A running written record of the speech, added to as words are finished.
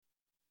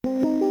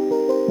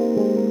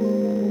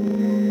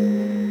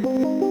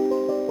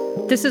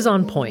This is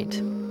On Point.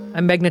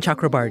 I'm Meghna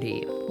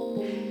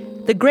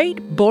Chakrabarti. The great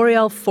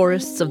boreal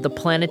forests of the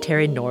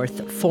planetary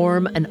north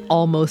form an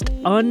almost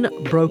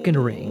unbroken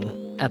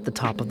ring at the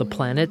top of the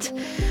planet,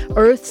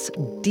 Earth's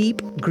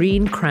deep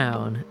green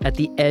crown at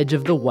the edge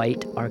of the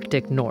white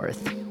Arctic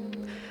North.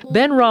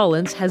 Ben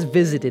Rawlence has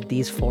visited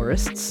these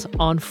forests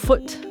on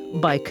foot,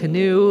 by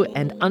canoe,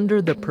 and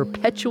under the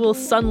perpetual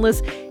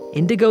sunless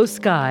indigo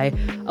sky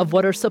of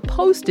what are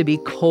supposed to be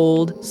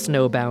cold,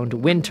 snowbound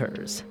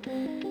winters.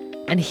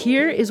 And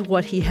here is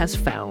what he has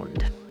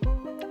found.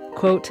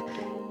 Quote,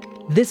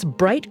 "This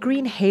bright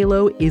green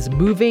halo is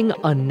moving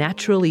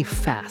unnaturally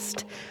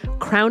fast,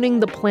 crowning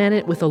the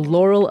planet with a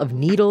laurel of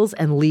needles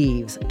and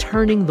leaves,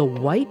 turning the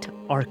white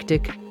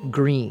Arctic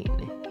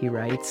green," he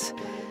writes.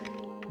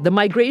 "The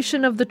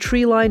migration of the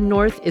tree line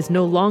north is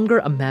no longer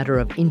a matter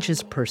of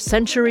inches per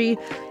century.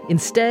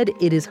 Instead,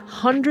 it is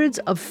hundreds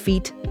of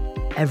feet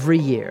every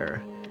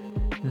year.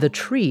 The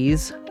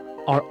trees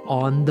are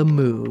on the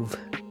move."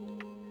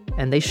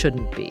 And they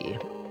shouldn't be.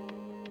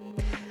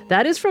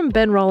 That is from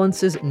Ben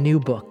Rawlence's new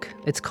book.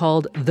 It's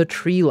called The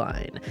Tree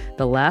Line,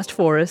 The Last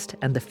Forest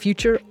and the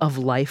Future of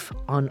Life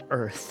on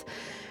Earth.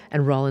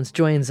 And Rawlence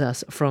joins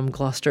us from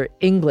Gloucester,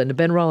 England.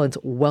 Ben Rawlence,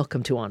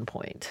 welcome to On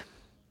Point.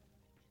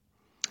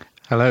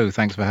 Hello,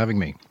 thanks for having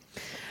me.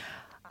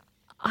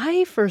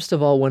 I first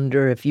of all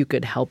wonder if you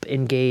could help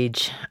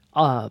engage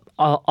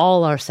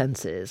all our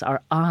senses,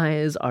 our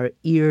eyes, our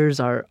ears,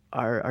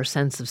 our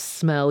sense of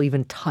smell,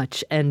 even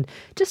touch, and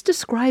just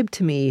describe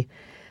to me,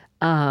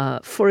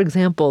 for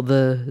example,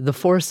 the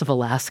forests of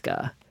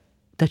Alaska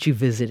that you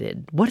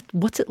visited.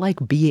 What's it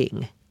like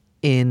being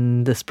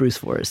in the spruce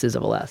forests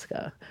of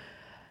Alaska?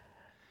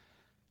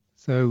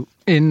 So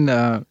in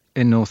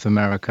North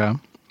America,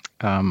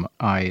 let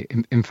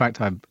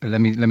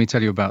me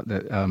tell you about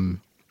the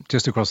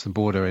just across the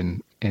border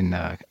in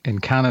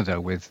Canada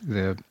with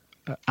the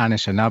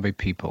Anishinaabe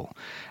people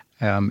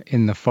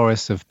in the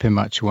forests of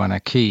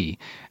Pimachuanaki,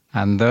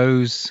 and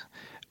those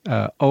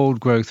old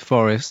growth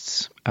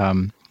forests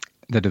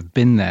that have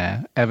been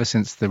there ever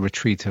since the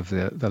retreat of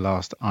the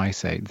last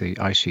ice age, the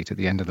ice sheet at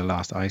the end of the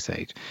last ice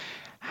age,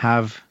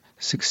 have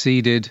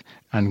succeeded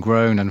and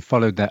grown and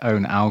followed their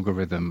own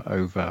algorithm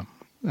over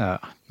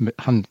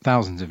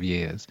thousands of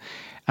years.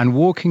 And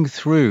walking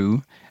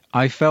through,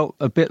 I felt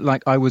a bit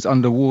like I was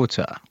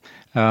underwater.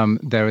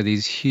 There are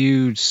these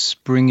huge,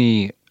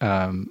 springy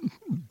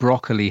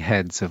broccoli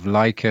heads of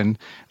lichen,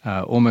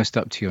 almost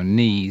up to your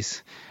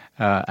knees,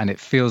 and it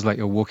feels like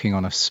you're walking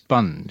on a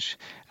sponge.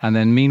 And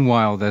then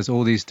meanwhile, there's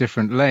all these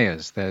different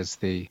layers. There's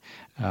the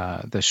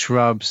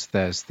shrubs,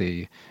 there's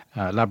the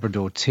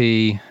Labrador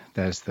tea,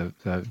 there's the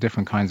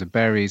different kinds of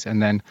berries, and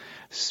then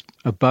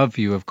above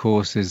you, of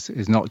course,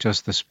 is not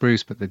just the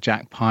spruce, but the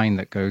jack pine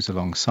that goes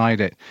alongside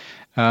it.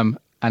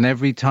 And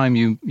every time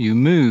you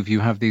move, you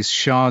have these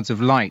shards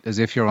of light as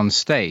if you're on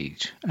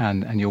stage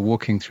and you're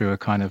walking through a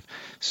kind of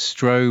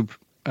strobe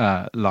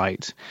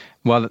light,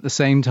 while at the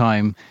same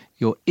time,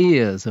 your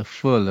ears are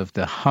full of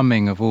the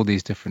humming of all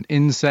these different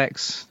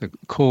insects, the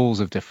calls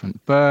of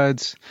different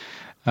birds.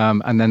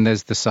 And then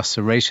there's the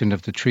susurration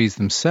of the trees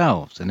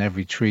themselves, and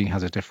every tree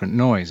has a different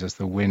noise as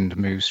the wind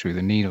moves through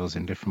the needles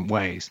in different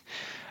ways.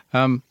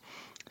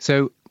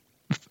 So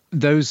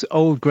those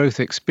old growth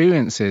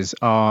experiences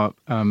are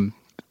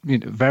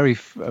very,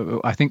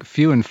 I think,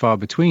 few and far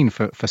between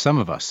for some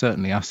of us.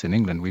 Certainly us in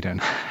England, we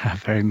don't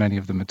have very many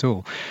of them at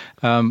all.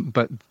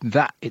 But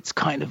that it's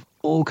kind of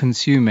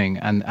all-consuming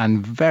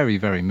and very,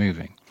 very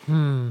moving.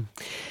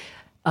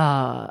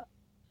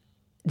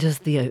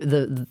 Just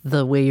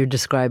the way you're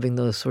describing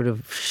those sort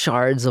of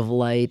shards of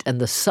light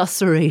and the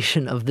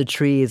susurration of the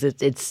trees,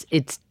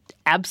 it's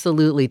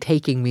absolutely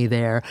taking me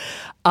there.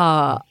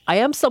 I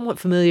am somewhat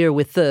familiar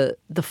with the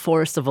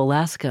forests of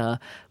Alaska,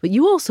 but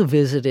you also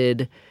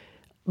visited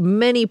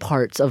many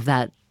parts of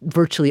that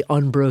virtually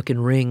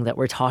unbroken ring that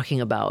we're talking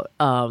about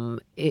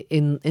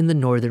in the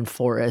northern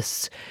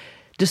forests.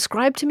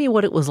 Describe to me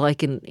what it was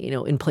like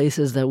in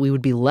places that we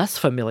would be less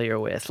familiar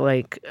with.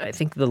 Like, I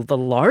think the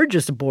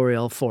largest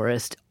boreal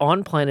forest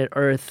on planet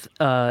Earth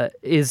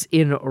is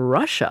in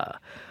Russia.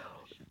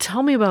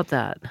 Tell me about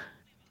that.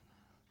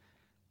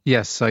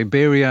 Yes,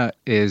 Siberia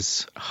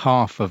is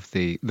half of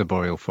the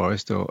boreal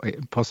forest, or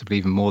possibly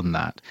even more than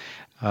that,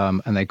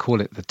 and they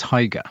call it the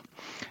taiga.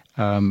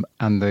 And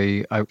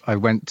I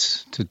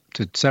went to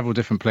several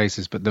different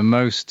places, but the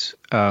most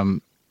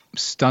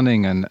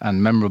stunning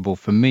and memorable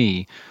for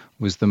me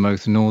was the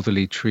most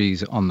northerly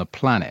trees on the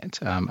planet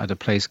at a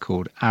place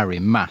called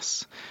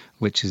Arimas,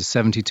 which is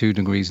 72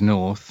 degrees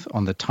north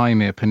on the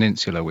Taimyr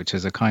Peninsula, which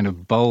is a kind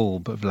of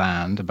bulb of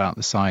land about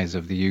the size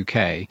of the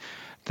UK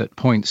that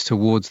points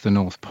towards the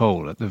North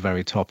Pole at the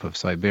very top of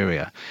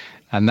Siberia.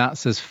 And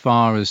that's as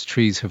far as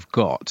trees have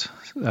got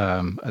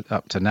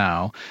up to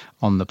now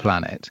on the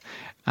planet.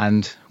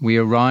 And we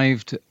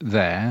arrived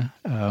there,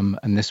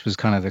 and this was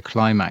kind of the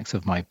climax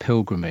of my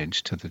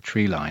pilgrimage to the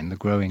tree line, the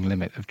growing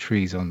limit of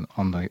trees on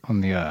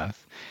the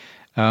earth,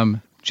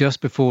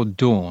 just before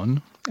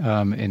dawn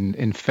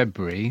in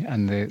February,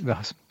 and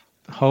the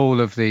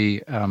whole of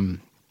the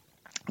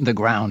the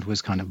ground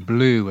was kind of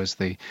blue as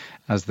the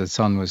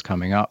sun was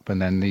coming up,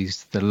 and then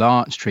the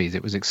larch trees,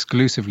 it was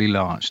exclusively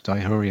larch,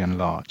 Dihurian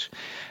larch,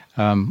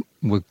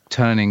 were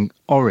turning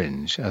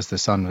orange as the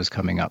sun was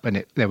coming up,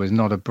 and there was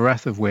not a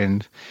breath of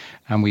wind.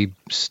 And we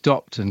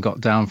stopped and got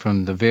down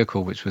from the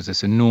vehicle, which was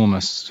this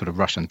enormous sort of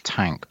Russian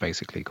tank,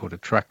 basically called a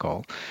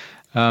trekol,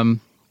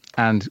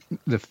 and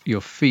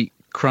your feet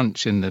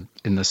crunch in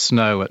the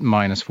snow at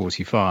minus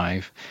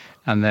 45,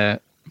 and they're,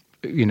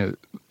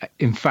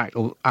 in fact,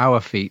 our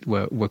feet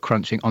were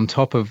crunching on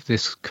top of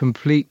this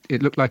complete,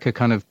 it looked like a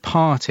kind of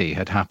party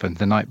had happened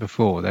the night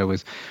before. There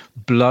was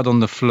blood on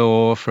the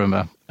floor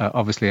from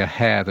obviously a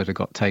hare that had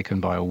got taken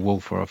by a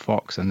wolf or a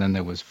fox, and then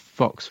there was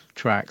fox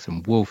tracks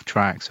and wolf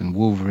tracks and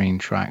wolverine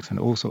tracks and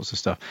all sorts of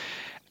stuff.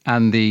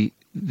 And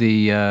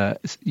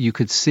you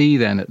could see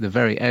then at the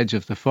very edge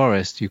of the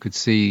forest, you could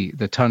see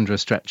the tundra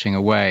stretching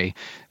away,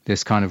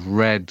 this kind of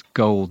red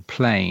gold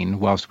plain,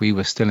 whilst we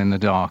were still in the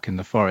dark in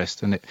the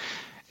forest. And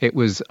it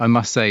was, I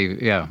must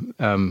say,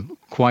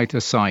 quite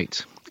a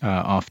sight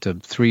after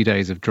 3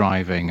 days of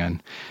driving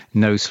and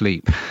no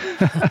sleep.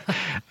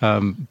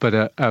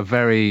 But a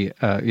very,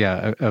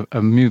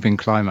 a moving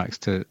climax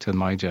to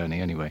my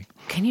journey anyway.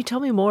 Can you tell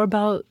me more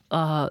about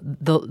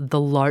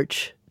the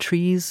larch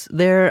trees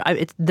there?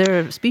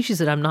 They're species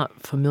that I'm not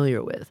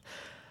familiar with.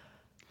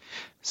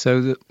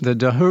 So the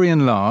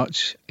Dihurian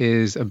larch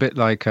is a bit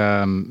like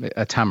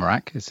a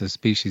tamarack. It's a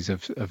species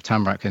of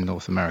tamarack in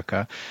North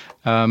America,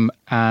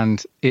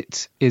 and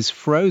it is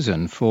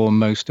frozen for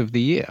most of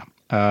the year.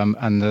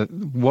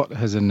 And what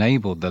has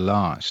enabled the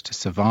larch to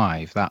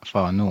survive that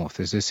far north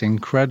is this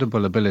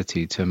incredible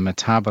ability to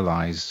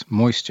metabolize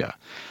moisture.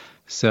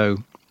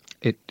 So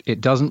it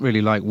doesn't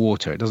really like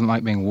water. It doesn't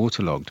like being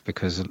waterlogged,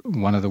 because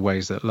one of the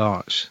ways that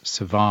larch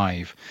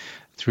survive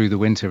through the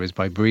winter is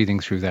by breathing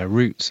through their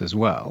roots as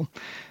well.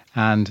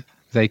 And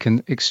they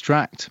can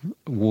extract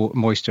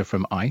moisture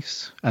from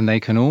ice, and they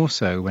can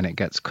also, when it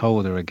gets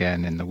colder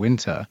again in the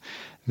winter,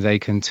 they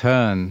can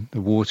turn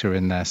the water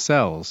in their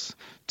cells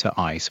to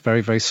ice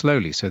very, very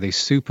slowly. So they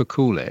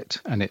supercool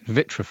it, and it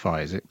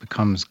vitrifies. It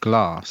becomes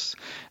glass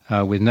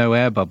with no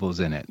air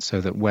bubbles in it,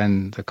 so that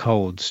when the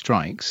cold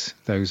strikes,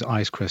 those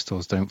ice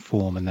crystals don't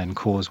form and then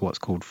cause what's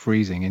called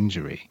freezing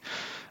injury.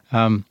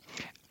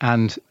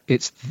 And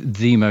it's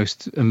the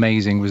most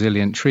amazing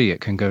resilient tree.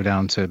 It can go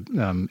down to,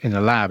 in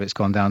a lab, it's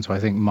gone down to, I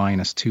think,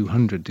 minus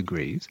 200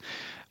 degrees.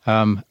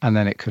 And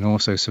then it can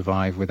also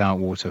survive without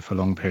water for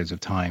long periods of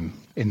time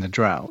in the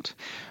drought.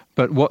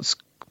 But what's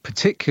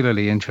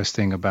particularly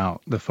interesting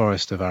about the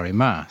forest of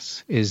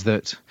Arimas is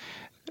that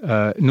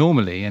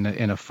normally in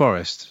a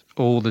forest,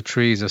 all the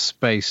trees are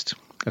spaced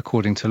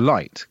according to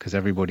light, because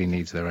everybody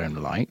needs their own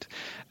light.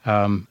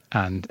 And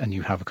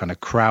you have a kind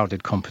of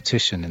crowded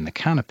competition in the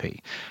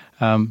canopy.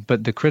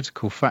 But the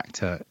critical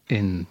factor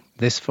in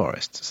this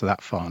forest, so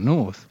that far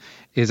north,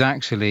 is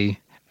actually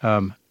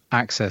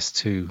access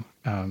to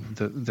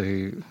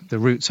the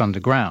roots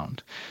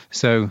underground.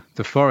 So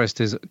the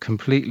forest is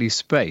completely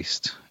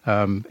spaced,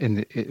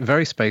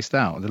 very spaced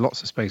out. There's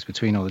lots of space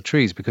between all the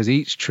trees, because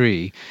each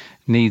tree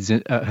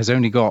has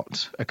only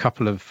got a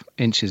couple of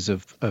inches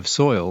of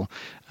soil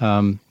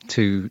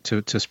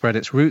to spread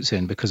its roots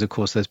in, because of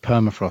course there's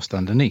permafrost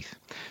underneath.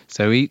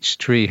 So each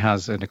tree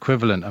has an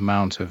equivalent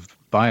amount of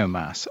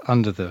biomass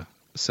under the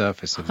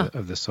surface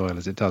of the soil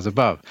as it does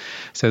above.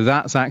 So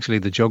that's actually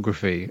the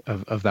geography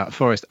of that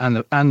forest,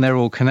 and they're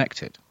all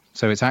connected.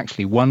 So it's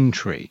actually one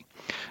tree.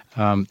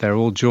 They're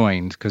all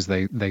joined because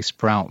they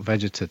sprout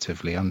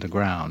vegetatively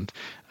underground.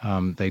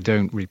 They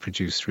don't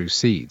reproduce through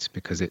seeds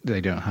because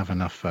they don't have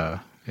enough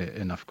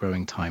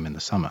growing time in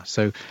the summer.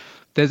 So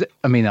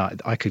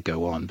I could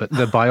go on, but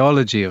the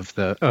biology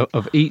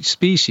of each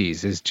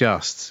species is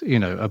just,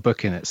 a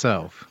book in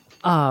itself.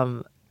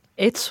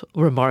 It's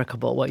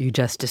remarkable what you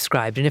just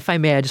described. And if I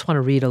may, I just want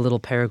to read a little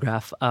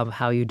paragraph of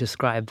how you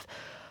describe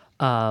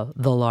the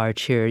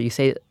larch here. You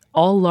say,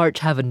 all larch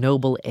have a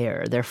noble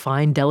air, their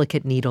fine,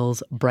 delicate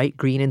needles, bright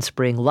green in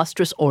spring,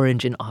 lustrous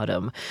orange in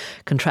autumn,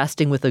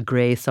 contrasting with a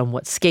gray,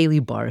 somewhat scaly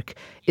bark,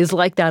 is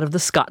like that of the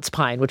Scots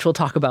pine, which we'll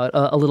talk about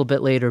a little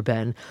bit later,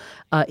 Ben.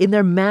 In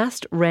their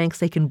massed ranks,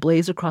 they can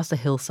blaze across a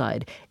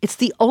hillside. It's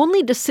the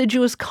only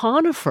deciduous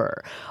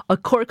conifer. A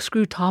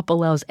corkscrew top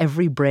allows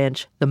every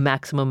branch the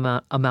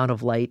maximum amount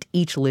of light,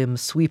 each limb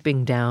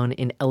sweeping down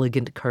in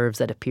elegant curves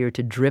that appear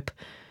to drip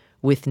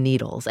with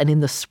needles. And in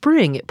the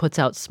spring, it puts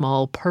out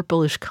small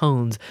purplish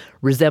cones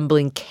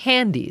resembling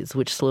candies,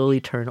 which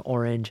slowly turn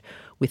orange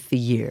with the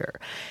year.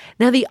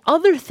 Now, the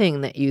other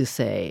thing that you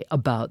say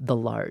about the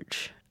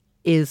larch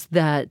is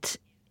that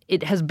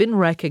it has been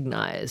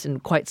recognized,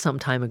 and quite some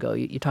time ago,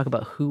 you talk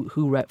about who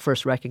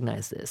first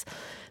recognized this,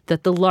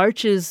 that the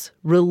larch's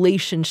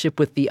relationship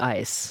with the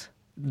ice,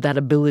 that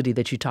ability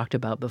that you talked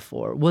about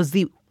before, was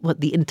the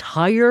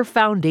entire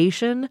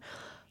foundation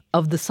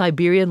of the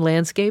Siberian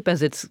landscape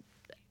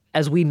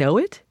as we know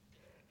it?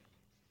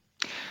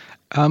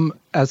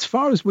 As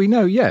far as we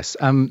know, yes.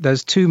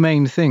 There's two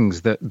main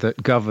things that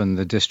govern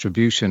the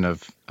distribution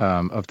of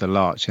the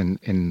larch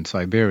in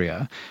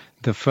Siberia.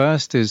 The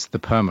first is the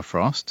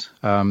permafrost,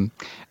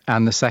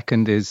 and the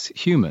second is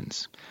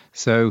humans.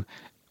 So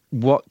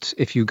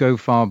if you go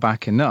far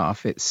back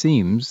enough, it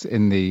seems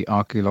in the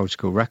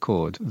archaeological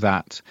record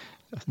that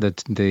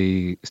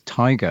the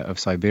taiga of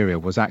Siberia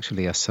was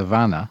actually a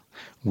savanna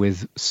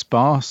with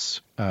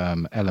sparse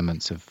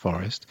elements of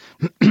forest,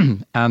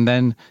 and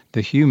then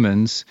the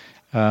humans,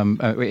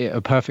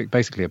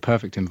 basically a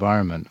perfect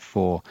environment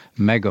for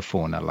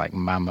megafauna like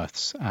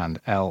mammoths and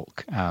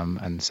elk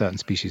and certain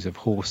species of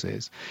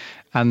horses.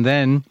 And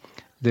then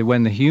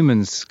when the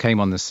humans came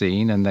on the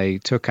scene and they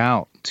took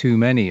out too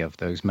many of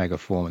those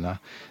megafauna,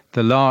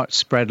 the larch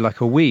spread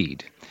like a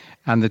weed.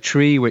 And the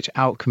tree which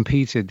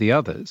outcompeted the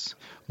others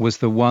was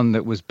the one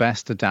that was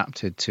best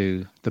adapted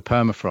to the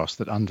permafrost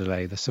that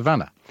underlay the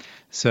savanna.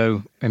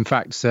 So, in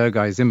fact,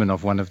 Sergei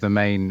Zimonov, one of the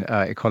main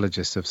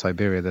ecologists of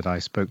Siberia that I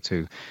spoke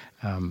to,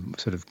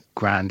 sort of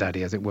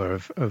granddaddy, as it were,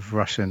 of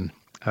Russian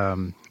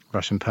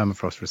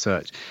permafrost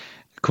research,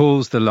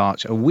 calls the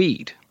larch a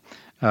weed.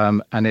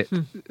 And it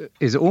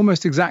is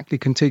almost exactly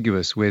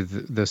contiguous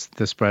with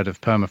the spread of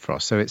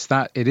permafrost. So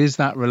it is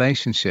that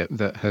relationship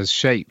that has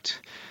shaped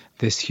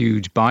this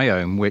huge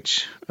biome,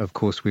 which, of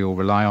course, we all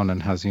rely on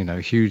and has,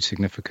 huge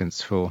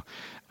significance for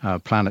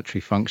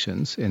planetary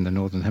functions in the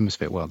Northern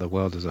Hemisphere, well, the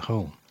world as a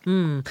whole.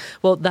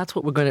 Well, that's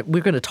what we're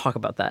going to talk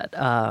about that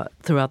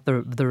throughout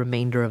the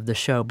remainder of the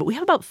show. But we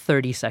have about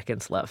 30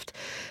 seconds left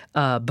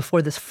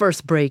before this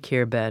first break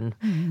here, Ben.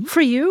 Mm-hmm. For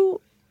you,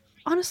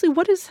 honestly,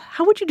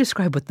 how would you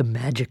describe what the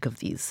magic of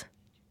these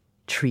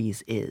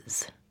trees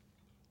is?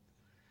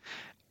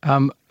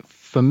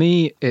 For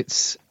me,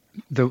 it's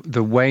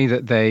the way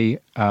that they,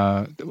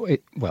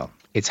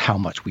 it's how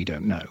much we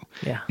don't know.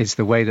 Yeah. It's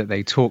the way that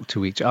they talk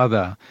to each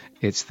other.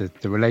 It's the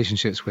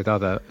relationships with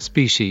other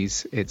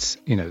species. It's,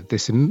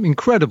 this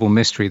incredible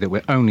mystery that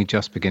we're only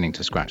just beginning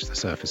to scratch the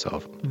surface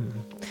of.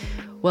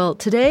 Well,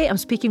 today I'm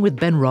speaking with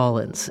Ben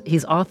Rawlence.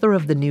 He's author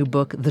of the new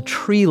book, The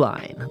Tree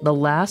Line, The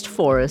Last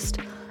Forest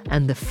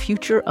and the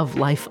Future of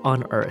Life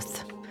on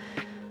Earth.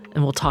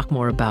 And we'll talk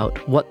more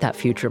about what that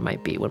future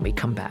might be when we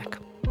come back.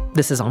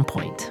 This is On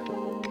Point.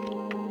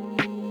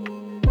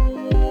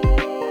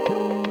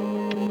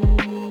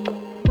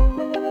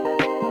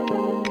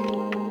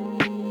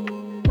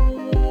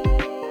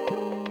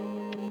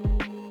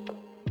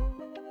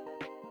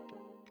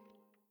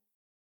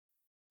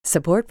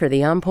 Support for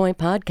the On Point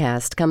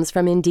podcast comes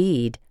from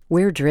Indeed.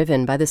 We're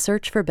driven by the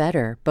search for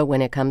better, but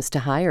when it comes to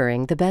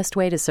hiring, the best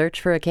way to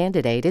search for a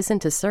candidate isn't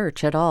to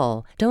search at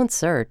all. Don't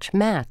search,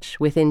 match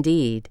with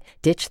Indeed.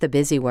 Ditch the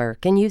busy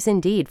work and use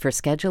Indeed for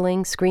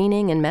scheduling,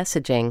 screening, and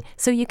messaging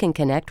so you can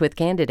connect with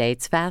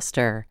candidates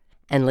faster.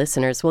 And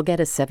listeners will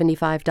get a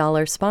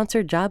 $75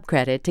 sponsored job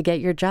credit to get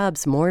your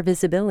jobs more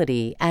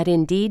visibility at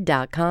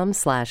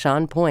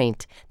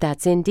Indeed.com/onpoint.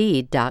 That's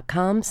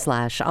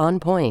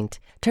Indeed.com/onpoint.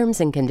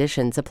 Terms and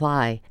conditions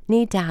apply.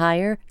 Need to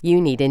hire?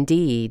 You need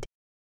Indeed.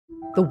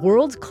 The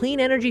world's clean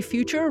energy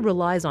future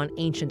relies on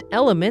ancient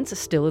elements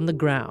still in the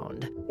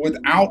ground.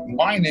 Without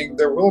mining,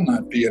 there will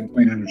not be a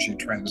clean energy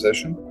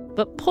transition.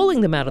 But pulling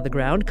them out of the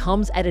ground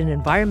comes at an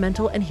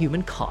environmental and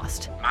human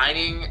cost.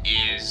 Mining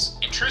is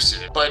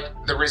intrusive, but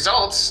the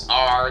results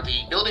are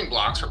the building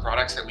blocks for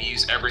products that we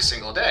use every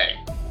single day.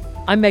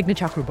 I'm Meghna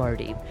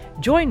Chakrabarti.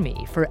 Join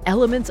me for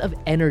Elements of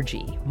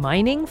Energy,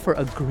 Mining for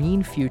a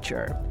Green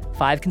Future.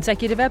 5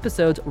 consecutive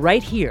episodes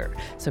right here,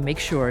 so make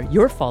sure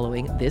you're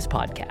following this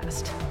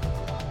podcast.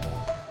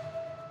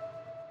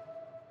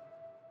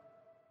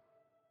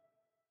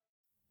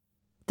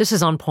 This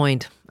is On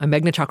Point. I'm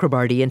Meghna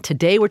Chakrabarti, and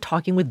today we're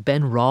talking with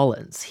Ben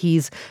Rawlence.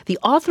 He's the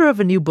author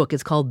of a new book.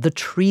 It's called The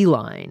Tree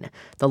Line,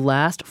 The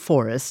Last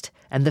Forest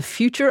and the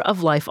Future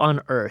of Life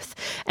on Earth.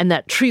 And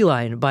that tree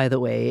line, by the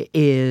way,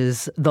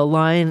 is the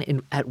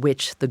line at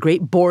which the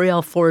great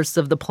boreal forests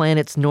of the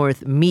planet's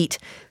north meet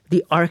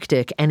the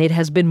Arctic, and it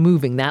has been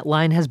moving. That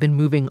line has been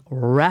moving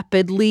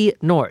rapidly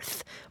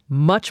north,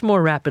 much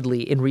more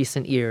rapidly in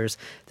recent years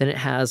than it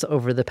has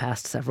over the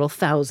past several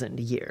thousand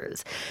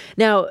years.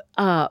 Now,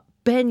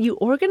 Ben, you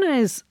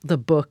organize the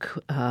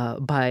book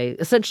by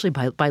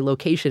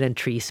location and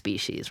tree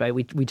species, right?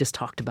 We just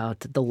talked about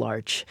the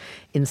larch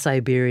in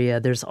Siberia.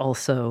 There's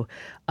also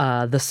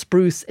the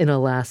spruce in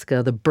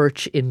Alaska, the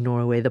birch in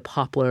Norway, the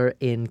poplar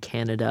in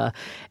Canada,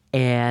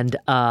 and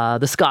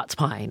the Scots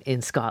pine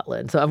in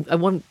Scotland. So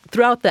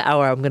throughout the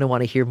hour, I'm going to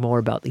want to hear more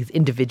about these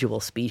individual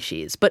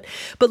species. But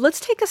let's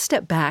take a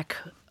step back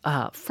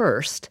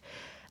first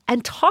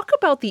and talk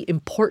about the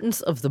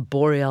importance of the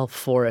boreal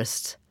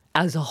forest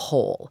as a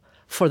whole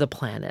for the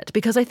planet.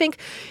 Because I think,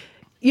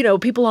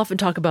 people often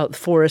talk about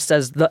forests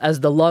as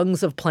the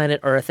lungs of planet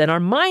Earth, and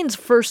our minds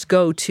first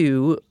go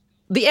to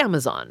the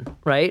Amazon,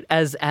 right,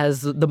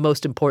 as the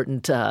most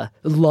important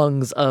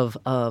lungs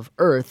of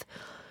Earth.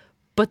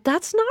 But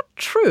that's not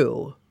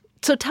true.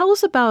 So tell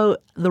us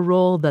about the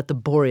role that the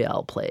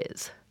boreal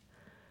plays.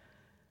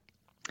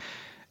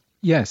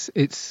 Yes,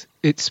 it's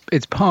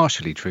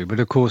partially true, but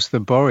of course the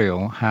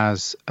boreal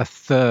has a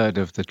third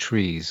of the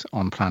trees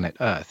on planet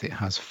Earth. It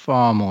has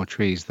far more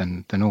trees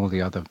than all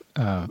the other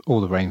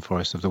all the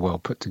rainforests of the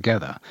world put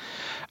together,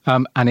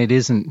 and it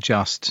isn't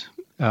just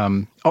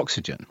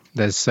oxygen.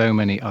 There's so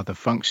many other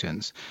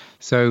functions.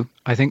 So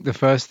I think the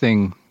first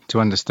thing to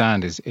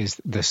understand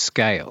is the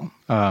scale.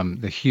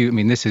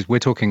 We're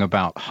talking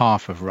about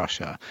half of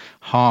Russia,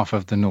 half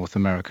of the North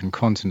American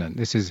continent.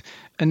 This is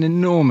an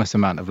enormous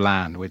amount of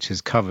land which is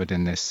covered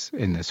in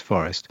this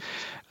forest.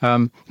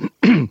 And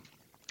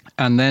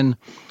then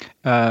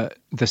the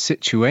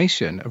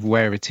situation of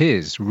where it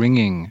is,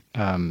 ringing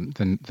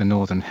the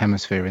northern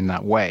hemisphere in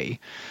that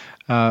way,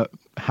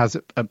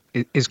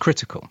 is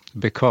critical,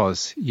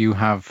 because you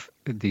have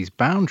these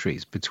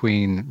boundaries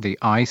between the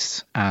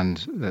ice and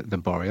the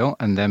boreal,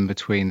 and then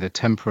between the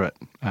temperate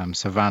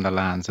savanna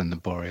lands and the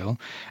boreal,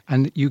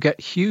 and you get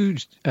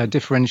huge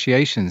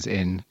differentiations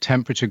in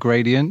temperature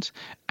gradient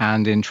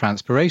and in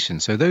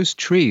transpiration. So those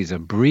trees are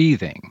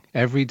breathing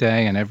every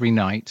day and every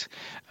night,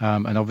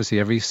 and obviously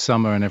every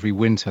summer and every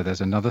winter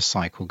there's another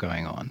cycle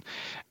going on,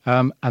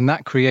 and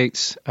that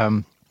creates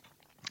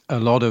a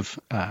lot of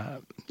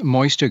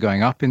moisture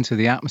going up into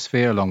the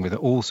atmosphere, along with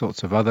all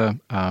sorts of other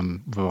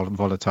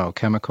volatile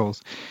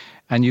chemicals.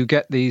 And you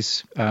get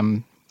these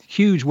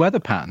huge weather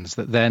patterns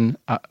that then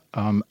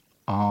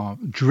are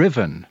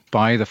driven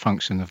by the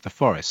function of the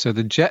forest. So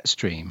the jet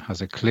stream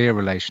has a clear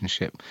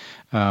relationship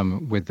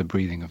with the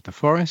breathing of the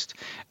forest,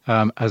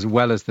 as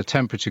well as the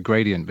temperature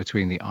gradient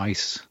between the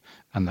ice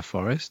and the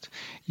forest.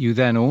 You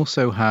then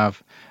also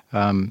have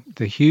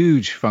the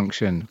huge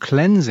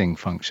cleansing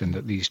function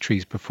that these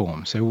trees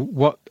perform. So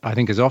what I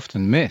think is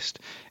often missed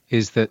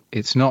is that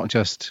it's not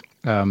just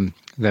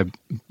they're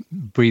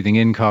breathing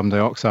in carbon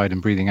dioxide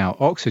and breathing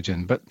out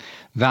oxygen, but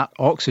that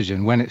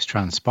oxygen, when it's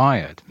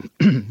transpired,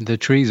 the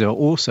trees are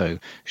also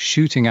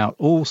shooting out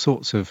all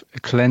sorts of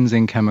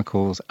cleansing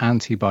chemicals,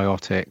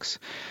 antibiotics.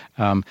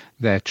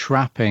 They're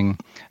trapping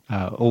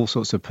all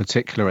sorts of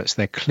particulates.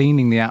 They're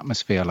cleaning the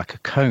atmosphere like a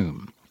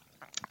comb,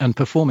 and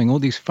performing all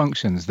these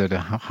functions that are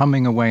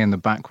humming away in the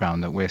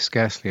background that we're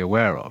scarcely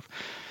aware of.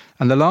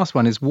 And the last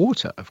one is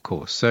water, of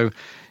course. So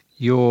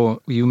you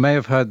may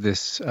have heard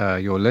this,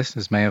 your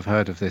listeners may have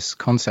heard of this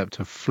concept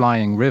of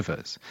flying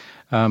rivers.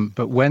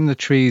 But when the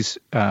trees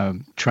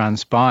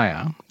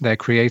transpire, they're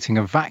creating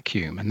a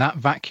vacuum, and that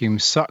vacuum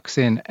sucks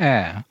in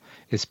air,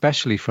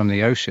 especially from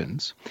the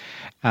oceans.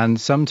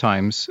 And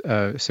sometimes,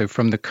 so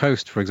from the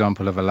coast, for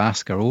example, of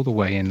Alaska, all the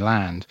way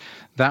inland,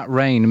 that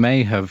rain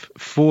may have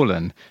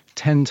fallen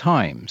 10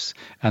 times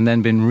and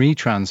then been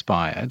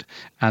retranspired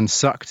and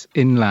sucked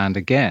inland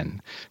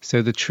again.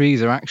 So the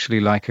trees are actually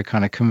like a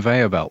kind of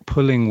conveyor belt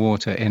pulling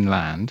water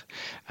inland,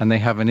 and they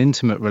have an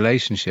intimate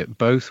relationship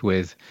both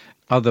with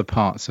other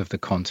parts of the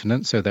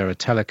continent. So there are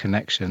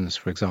teleconnections,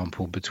 for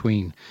example,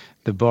 between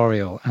the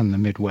boreal and the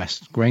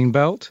Midwest grain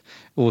belt,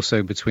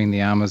 also between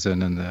the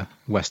Amazon and the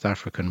West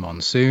African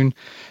monsoon.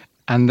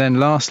 And then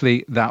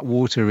lastly, that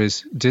water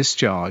is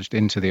discharged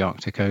into the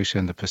Arctic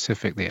Ocean, the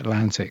Pacific, the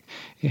Atlantic.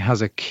 It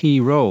has a key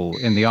role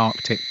in the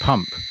Arctic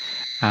pump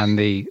and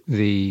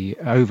the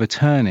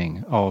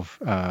overturning of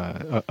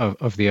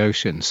the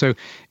ocean. So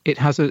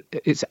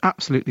it's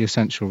absolutely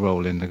essential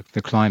role in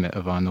the climate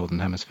of our northern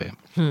hemisphere.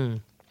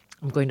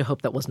 I'm going to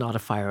hope that was not a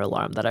fire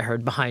alarm that I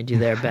heard behind you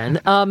there,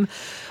 Ben.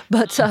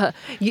 But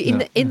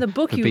in the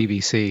book, the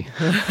BBC.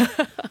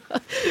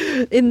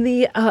 In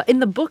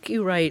the book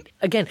you write,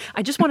 again,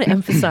 I just want to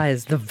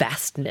emphasize the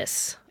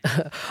vastness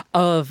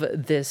of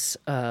this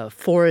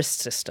forest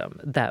system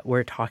that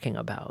we're talking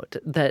about.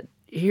 That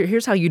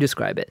here's how you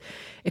describe it.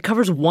 It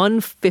covers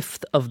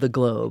 1/5 of the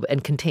globe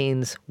and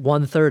contains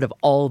 1/3 of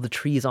all the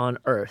trees on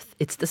Earth.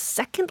 It's the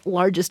second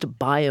largest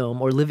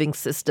biome or living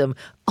system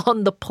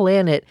on the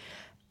planet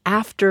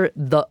after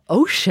the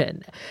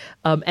ocean.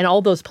 And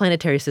all those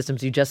planetary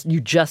systems you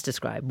just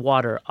described,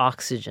 water,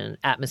 oxygen,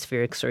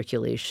 atmospheric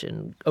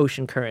circulation,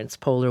 ocean currents,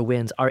 polar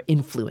winds, are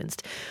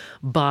influenced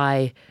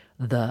by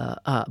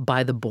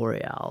the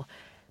boreal.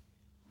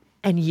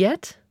 And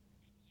yet,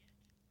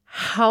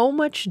 how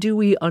much do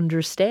we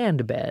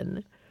understand,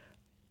 Ben,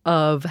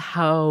 of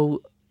how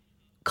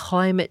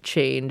climate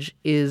change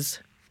is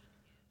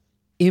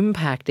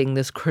impacting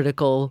this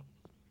critical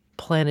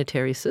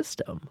planetary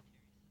system?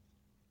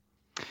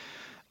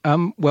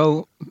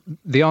 Well,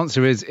 the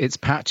answer is it's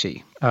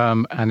patchy.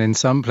 And in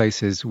some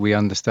places we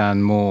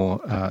understand more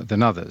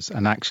than others.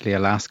 And actually,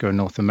 Alaska and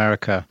North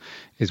America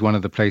is one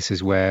of the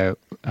places where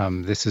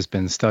this has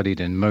been studied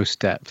in most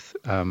depth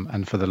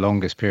and for the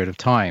longest period of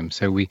time.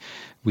 So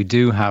we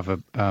do have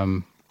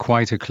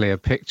quite a clear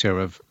picture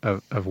of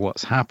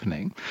what's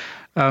happening.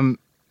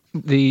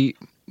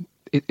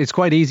 It's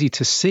quite easy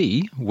to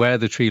see where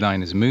the tree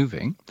line is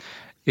moving.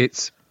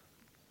 It's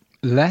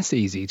less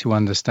easy to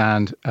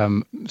understand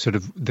sort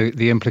of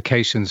the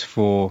implications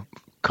for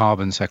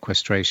carbon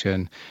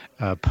sequestration,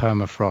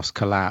 permafrost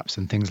collapse,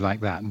 and things like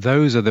that.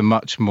 Those are the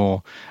much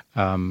more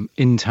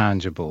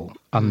intangible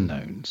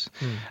unknowns.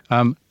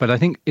 But I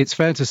think it's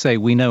fair to say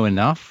we know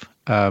enough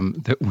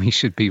that we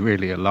should be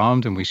really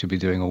alarmed and we should be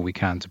doing all we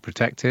can to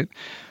protect it.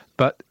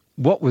 But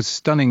what was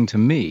stunning to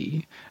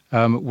me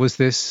was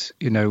this,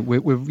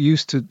 we're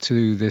used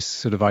to this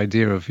sort of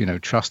idea of,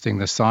 trusting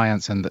the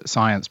science, and that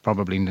science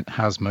probably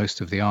has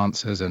most of the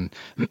answers. And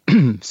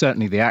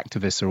certainly the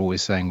activists are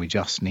always saying we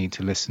just need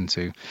to listen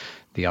to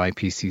the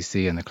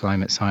IPCC and the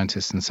climate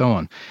scientists and so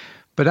on.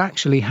 But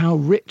actually how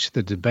rich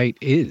the debate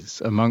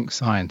is amongst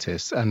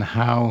scientists, and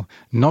how,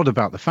 not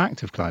about the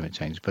fact of climate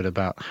change, but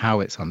about how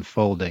it's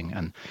unfolding,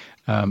 and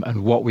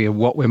what we're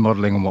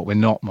modeling and what we're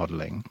not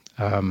modeling.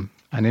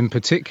 And in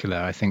particular,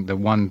 I think the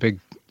one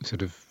big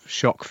sort of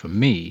shock for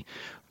me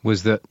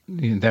was that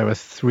there are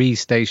 3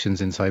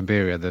 stations in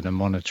Siberia that are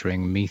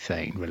monitoring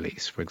methane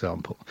release, for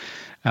example.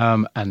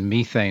 And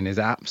methane is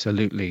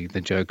absolutely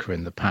the joker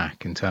in the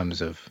pack in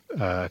terms of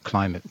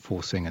climate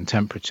forcing and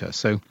temperature.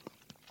 So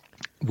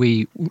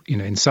we,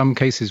 in some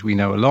cases we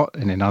know a lot,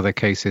 and in other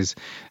cases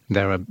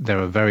there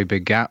are very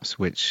big gaps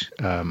which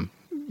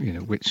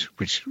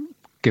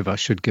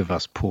should give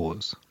us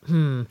pause.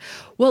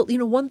 Well,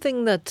 one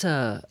thing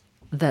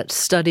that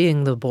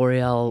studying the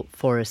boreal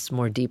forests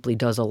more deeply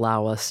does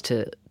allow us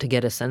to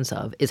get a sense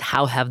of is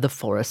how have the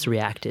forests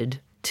reacted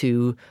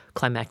to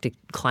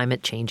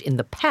climate change in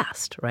the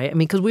past, right? I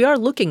mean, because we are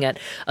looking at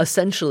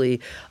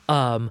essentially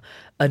an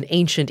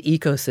ancient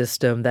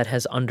ecosystem that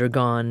has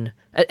undergone,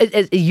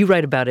 you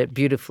write about it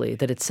beautifully,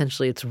 that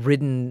essentially it's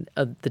ridden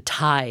the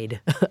tide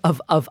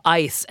of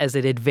ice as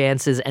it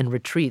advances and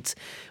retreats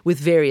with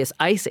various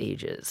ice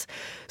ages.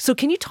 So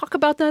can you talk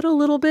about that a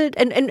little bit?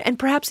 And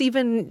perhaps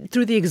even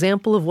through the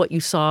example of what you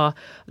saw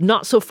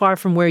not so far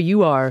from where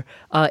you are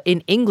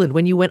in England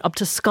when you went up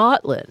to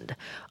Scotland,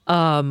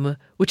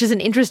 which is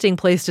an interesting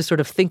place to sort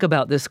of think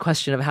about this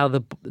question of how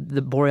the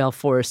boreal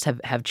forests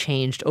have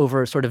changed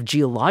over sort of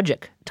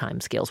geologic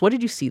timescales. What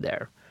did you see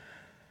there?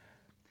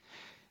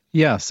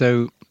 Yeah,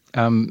 so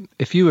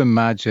if you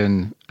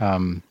imagine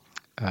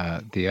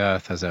the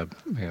Earth as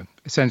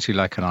essentially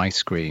like an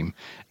ice cream,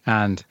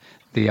 and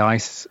the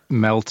ice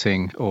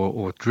melting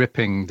or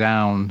dripping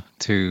down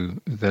to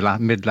the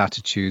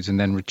mid-latitudes and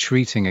then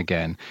retreating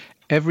again,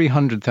 every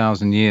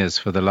 100,000 years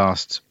for the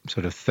last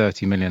sort of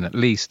 30 million at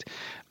least,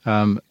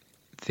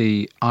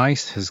 the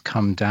ice has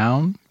come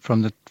down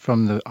from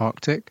the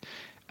Arctic,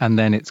 and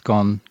then it's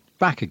gone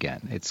back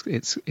again.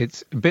 It's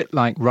a bit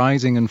like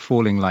rising and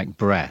falling like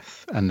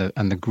breath, and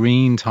the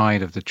green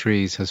tide of the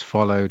trees has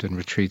followed and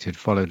retreated.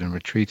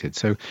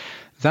 So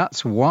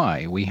that's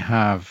why we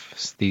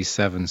have these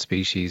 7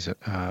 species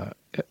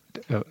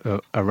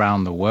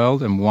around the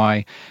world, and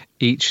why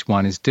each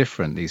one is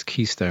different, these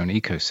keystone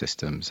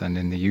ecosystems. And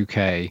in the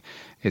UK,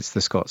 it's the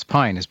Scots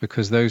pine, is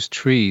because those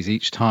trees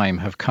each time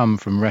have come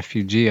from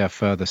refugia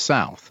further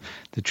south.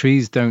 The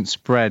trees don't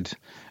spread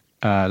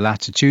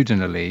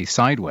latitudinally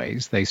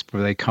sideways, they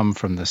come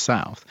from the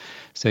south.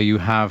 So you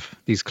have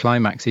these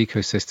climax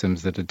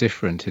ecosystems that are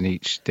different in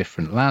each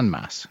different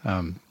landmass.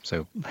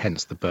 So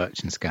hence the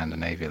birch in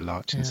Scandinavia,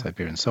 larch in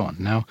Siberia, and so on.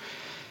 Now,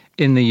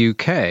 in the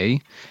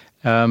UK,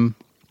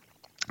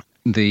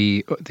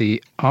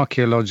 the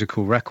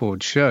archaeological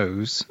record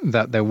shows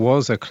that there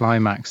was a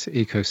climax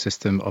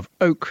ecosystem of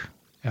oak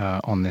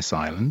on this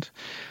island,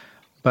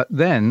 but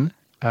then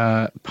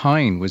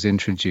pine was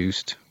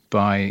introduced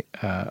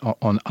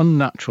on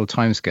unnatural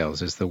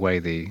timescales, is the way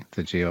the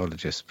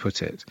geologists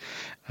put it,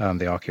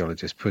 the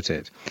archaeologists put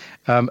it.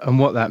 And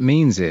what that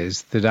means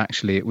is that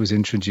actually it was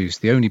introduced,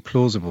 the only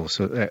plausible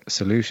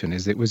solution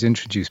is it was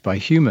introduced by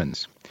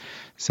humans.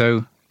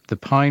 So the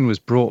pine was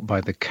brought by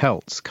the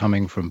Celts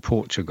coming from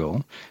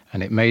Portugal,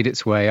 and it made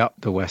its way up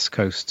the west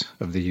coast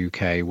of the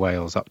UK,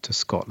 Wales, up to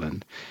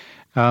Scotland.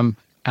 And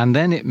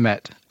then it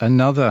met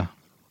another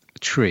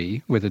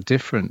tree with a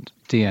different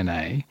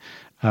DNA,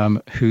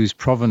 whose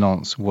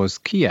provenance was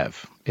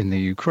Kiev in the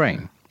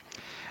Ukraine.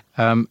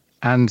 And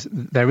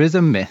there is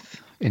a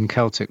myth in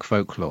Celtic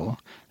folklore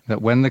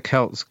that when the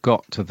Celts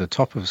got to the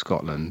top of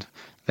Scotland,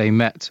 they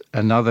met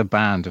another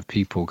band of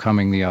people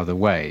coming the other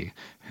way,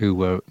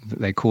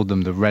 they called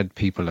them the Red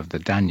People of the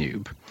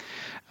Danube,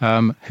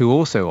 who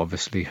also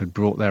obviously had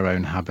brought their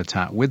own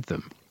habitat with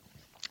them.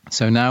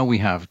 So now we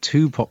have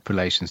 2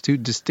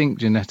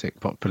 distinct genetic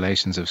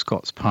populations of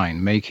Scots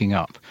pine making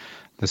up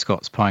the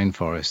Scots pine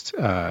forest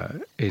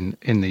in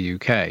the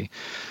UK,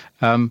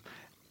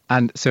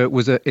 and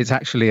so it's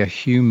actually a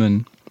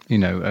human,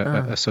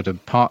 a sort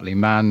of partly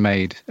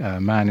man-made,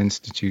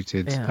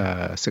 man-instituted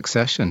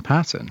succession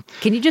pattern.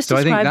 Can you just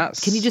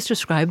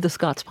describe the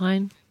Scots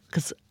pine?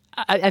 Because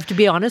I have to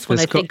be honest, when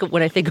I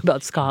think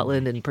about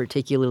Scotland, and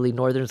particularly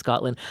northern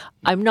Scotland,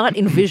 I'm not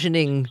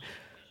envisioning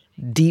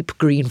deep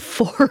green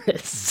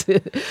forests.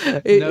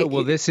 No,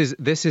 well, this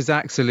is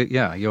absolutely,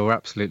 you're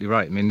absolutely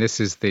right. I mean, this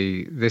is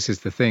the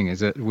thing, is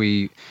that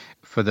we,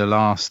 for the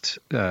last,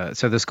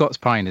 so the Scots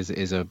pine is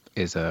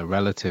a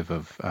relative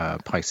of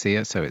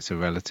Picea, so it's a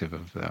relative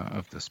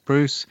of the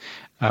spruce,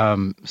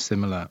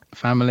 similar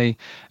family,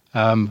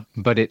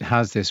 but it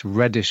has this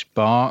reddish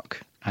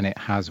bark, and it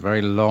has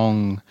very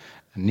long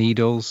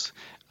needles.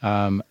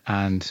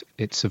 and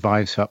it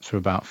survives up to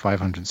about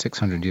 500,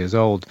 600 years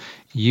old,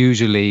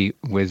 usually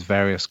with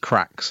various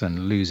cracks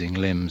and losing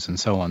limbs and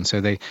so on.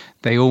 So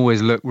they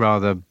always look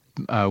rather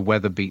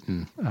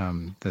weather-beaten,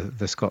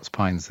 the Scots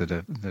pines that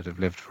have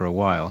lived for a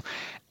while.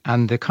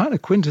 And the kind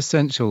of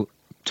quintessential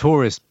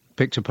tourist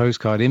picture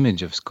postcard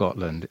image of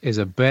Scotland is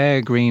a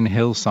bare green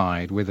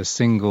hillside with a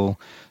single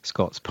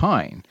Scots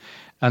pine.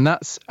 And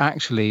that's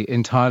actually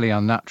entirely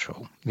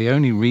unnatural. The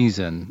only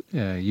reason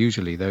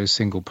usually those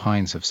single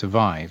pines have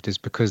survived is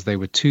because they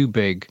were too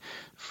big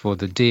for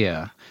the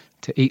deer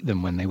to eat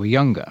them when they were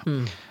younger.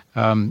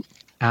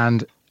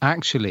 And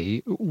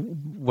actually,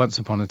 once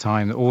upon a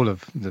time, all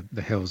of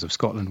the hills of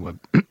Scotland were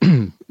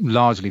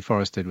largely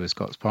forested with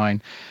Scots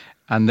pine,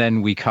 and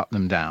then we cut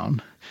them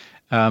down.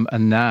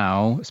 And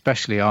now,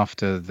 especially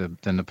after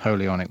the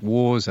Napoleonic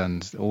Wars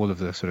and all of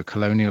the sort of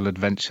colonial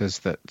adventures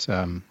that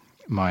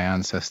my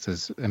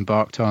ancestors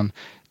embarked on,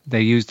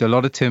 they used a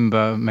lot of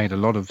timber, made a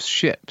lot of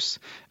ships,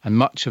 and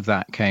much of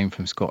that came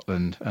from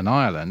Scotland and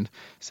Ireland.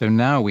 So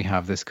now we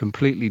have this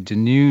completely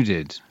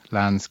denuded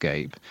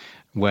landscape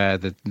where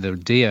the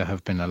deer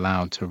have been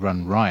allowed to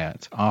run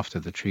riot after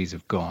the trees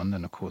have gone,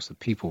 and of course the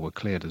people were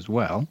cleared as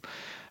well.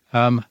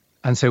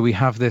 And so we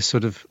have this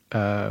sort of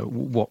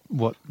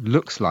what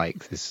looks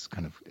like this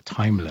kind of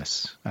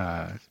timeless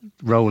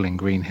rolling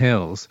green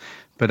hills,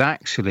 but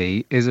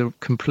actually is a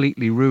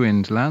completely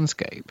ruined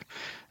landscape.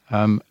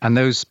 And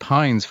those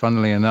pines,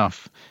 funnily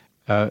enough,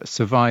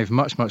 survive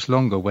much, much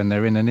longer when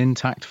they're in an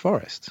intact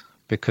forest.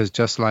 Because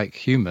just like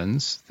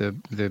humans,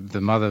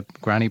 the mother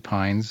granny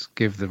pines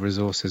give the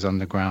resources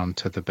underground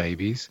to the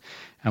babies.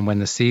 And when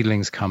the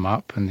seedlings come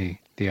up and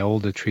the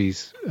older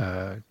trees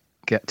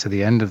get to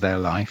the end of their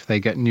life,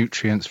 they get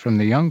nutrients from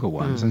the younger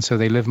ones, and so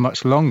they live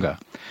much longer.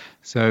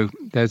 So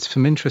there's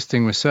some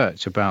interesting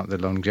research about the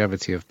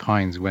longevity of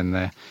pines when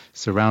they're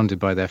surrounded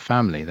by their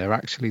family. They're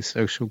actually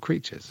social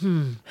creatures.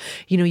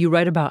 You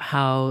write about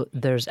how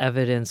there's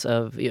evidence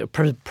of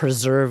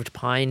preserved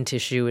pine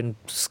tissue in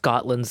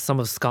Scotland, some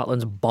of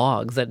Scotland's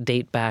bogs that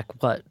date back,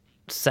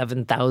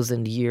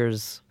 7,000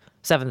 years?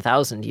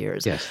 7,000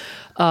 years. Yes.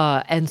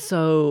 And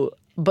so,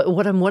 but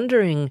what I'm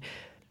wondering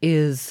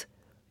is,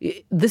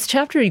 this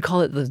chapter, you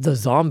call it the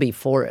zombie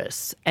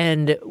forests.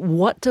 And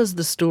what does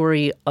the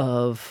story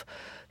of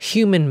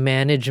human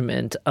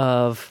management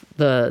of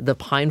the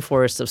pine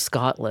forests of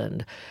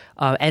Scotland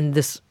and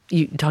this,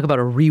 you talk about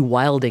a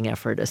rewilding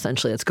effort,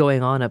 essentially, that's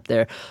going on up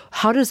there.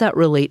 How does that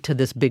relate to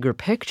this bigger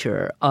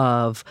picture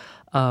of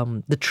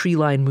the tree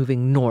line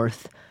moving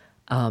north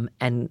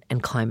and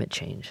climate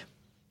change?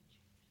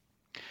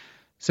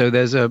 So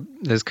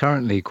there's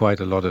currently quite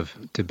a lot of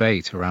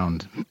debate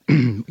around,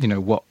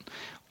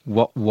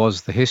 what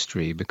was the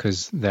history,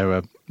 because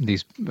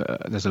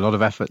there's a lot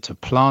of effort to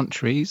plant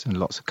trees, and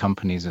lots of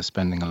companies are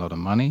spending a lot of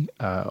money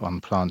on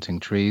planting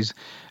trees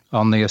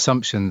on the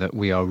assumption that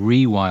we are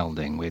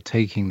rewilding, we're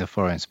taking the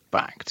forest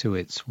back to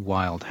its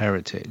wild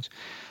heritage.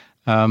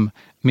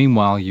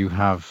 Meanwhile, you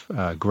have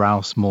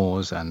grouse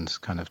moors and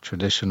kind of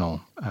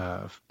traditional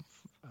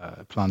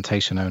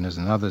plantation owners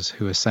and others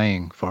who are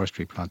saying,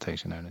 forestry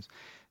plantation owners,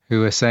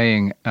 who are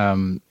saying,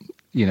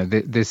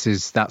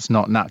 that's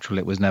not natural.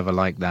 It was never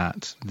like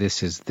that.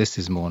 This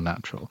is more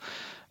natural.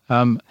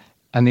 And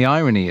the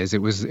irony is,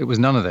 it was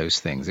none of those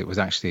things. It was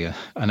actually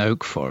an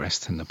oak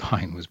forest, and the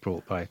pine was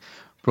brought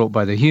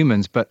by the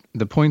humans. But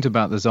the point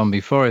about the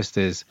zombie forest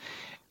is,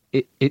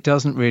 it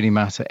doesn't really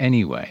matter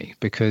anyway,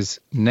 because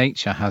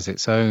nature has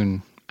its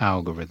own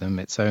algorithm,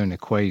 its own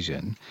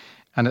equation.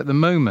 And at the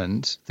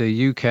moment,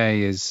 the UK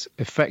is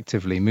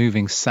effectively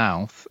moving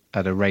south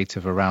at a rate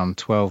of around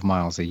 12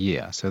 miles a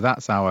year. So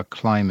that's our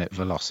climate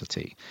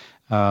velocity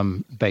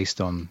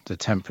based on the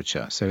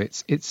temperature. So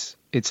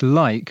it's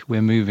like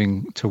we're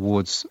moving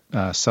towards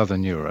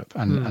southern Europe.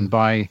 And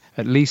by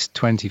at least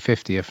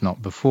 2050, if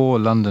not before,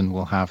 London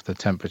will have the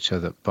temperature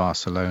that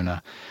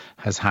Barcelona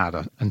has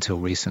had until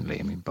recently.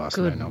 I mean,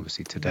 Barcelona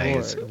obviously today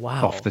is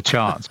off the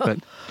charts. But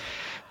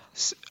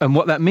and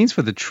what that means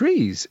for the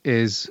trees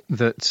is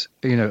that,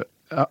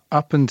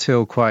 up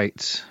until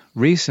quite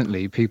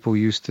recently, people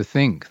used to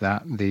think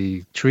that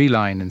the tree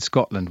line in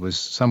Scotland was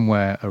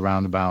somewhere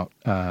around about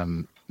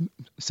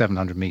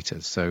 700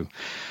 meters. So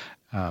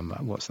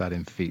what's that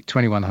in feet?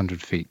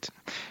 2,100 feet.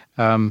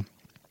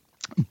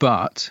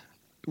 But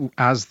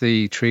as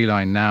the tree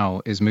line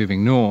now is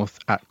moving north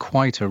at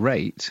quite a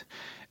rate,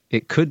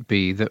 it could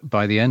be that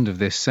by the end of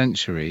this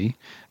century,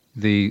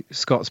 the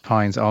Scots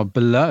pines are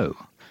below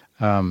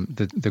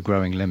the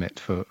growing limit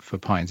for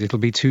pines. It'll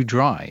be too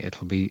dry.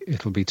 It'll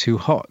be too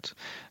hot.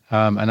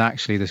 And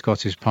actually, the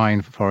Scottish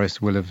pine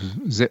forest will have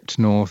zipped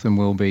north and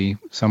will be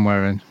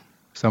somewhere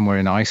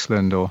in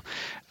Iceland, or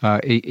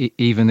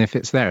even if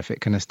it's there, if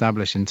it can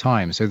establish in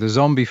time. So the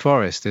zombie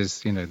forest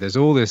is, there's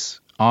all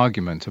this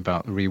argument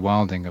about the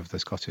rewilding of the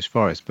Scottish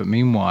forest, but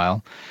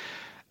meanwhile,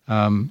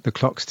 the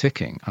clock's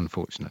ticking,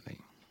 unfortunately.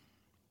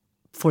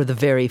 For the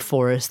very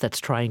forest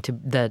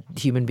that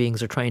human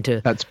beings are trying to...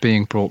 That's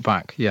being brought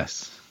back,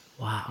 yes.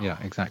 Wow. Yeah,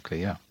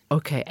 exactly, yeah.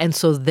 Okay, and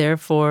so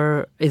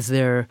therefore, is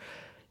there...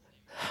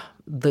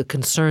 the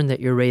concern that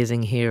you're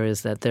raising here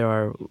is that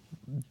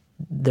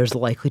there's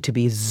likely to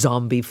be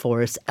zombie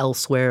forests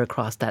elsewhere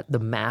across the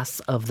mass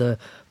of the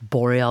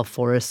boreal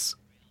forests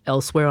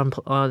elsewhere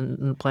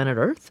on planet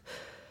Earth?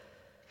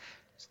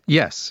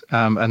 Yes,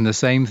 and the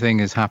same thing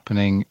is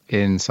happening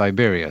in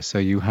Siberia. So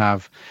you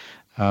have,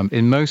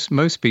 in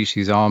most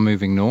species are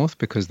moving north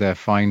because they're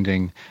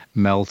finding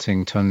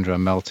melting tundra,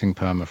 melting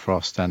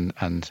permafrost,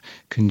 and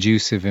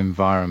conducive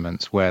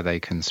environments where they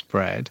can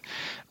spread.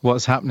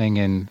 What's happening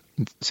in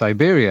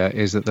Siberia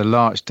is that the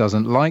larch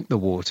doesn't like the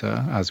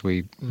water, as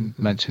we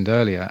mentioned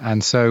earlier,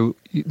 and so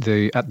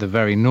at the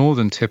very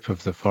northern tip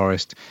of the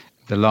forest,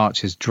 the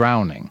larch is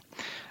drowning.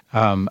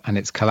 And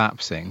it's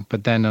collapsing.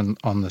 But then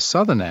on the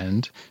southern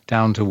end,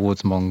 down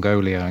towards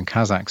Mongolia and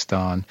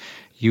Kazakhstan,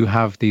 you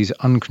have these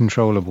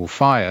uncontrollable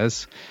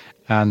fires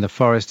and the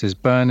forest is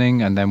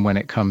burning. And then when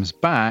it comes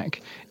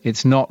back,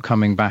 it's not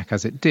coming back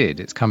as it did.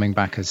 It's coming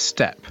back as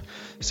steppe.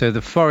 So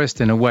the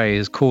forest, in a way,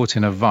 is caught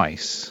in a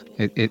vice.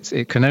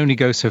 It can only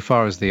go so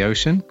far as the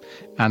ocean.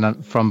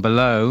 And from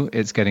below,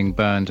 it's getting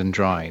burned and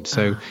dried.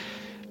 So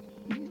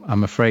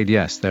I'm afraid,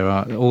 yes,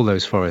 all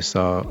those forests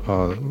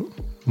are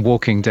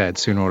walking dead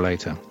sooner or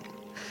later.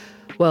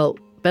 Well,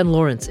 Ben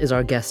Rawlence is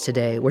our guest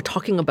today. We're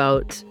talking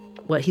about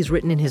what he's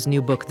written in his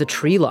new book, The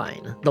Tree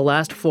Line, The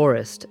Last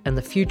Forest and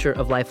the Future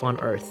of Life on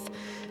Earth.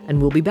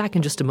 And we'll be back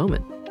in just a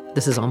moment.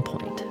 This is On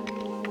Point.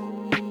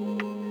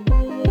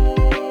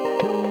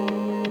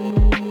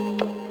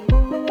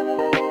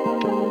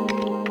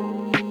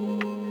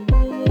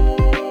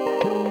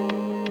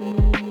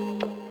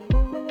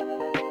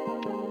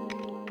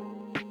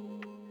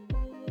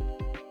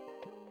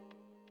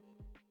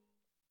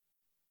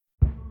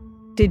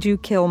 Did you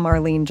kill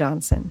Marlene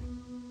Johnson?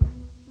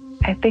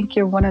 I think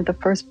you're one of the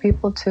first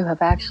people to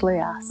have actually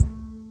asked.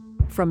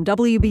 From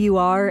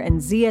WBUR and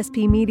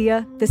ZSP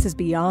Media, this is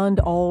Beyond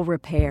All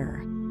Repair,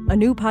 a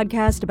new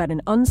podcast about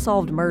an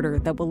unsolved murder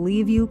that will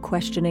leave you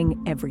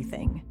questioning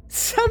everything.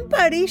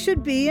 Somebody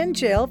should be in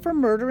jail for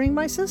murdering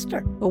my sister.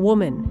 A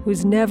woman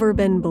who's never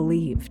been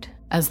believed.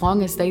 As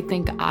long as they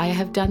think I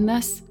have done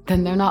this,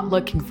 then they're not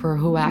looking for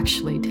who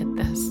actually did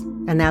this.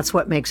 And that's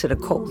what makes it a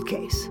cold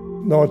case.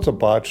 No, it's a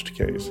botched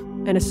case.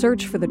 And a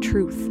search for the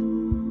truth,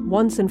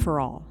 once and for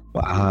all.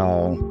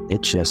 Wow,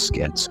 it just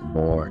gets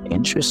more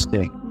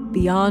interesting.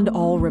 Beyond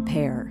All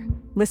Repair.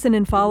 Listen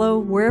and follow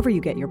wherever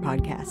you get your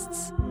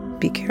podcasts.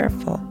 Be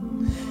careful.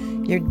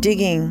 You're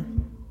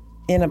digging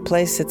in a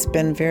place that's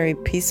been very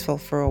peaceful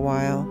for a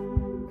while.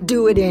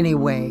 Do it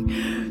anyway.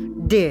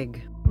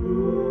 Dig.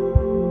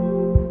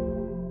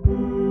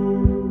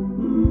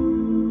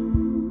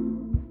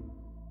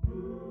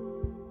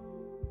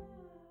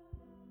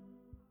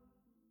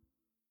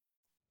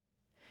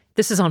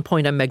 This is On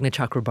Point. I'm Meghna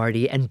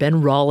Chakrabarti, and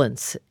Ben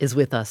Rawlence is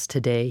with us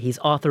today. He's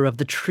author of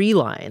The Tree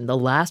Line, The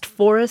Last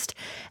Forest,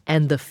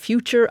 and the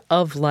Future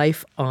of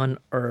Life on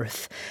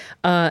Earth.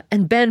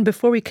 And Ben,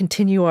 before we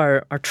continue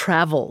our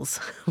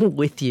travels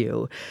with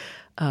you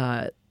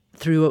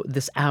through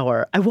this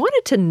hour, I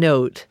wanted to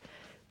note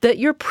that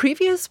your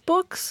previous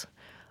books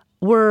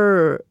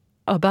were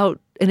about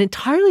an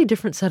entirely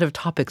different set of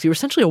topics. You were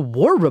essentially a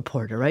war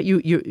reporter, right?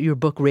 Your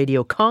book,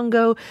 Radio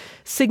Congo,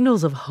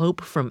 Signals of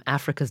Hope from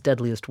Africa's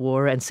Deadliest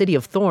War, and City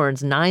of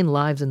Thorns, 9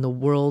 Lives in the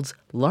World's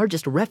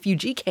Largest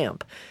Refugee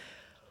Camp.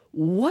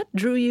 What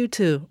drew you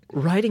to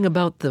writing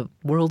about the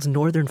world's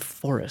northern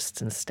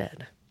forests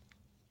instead?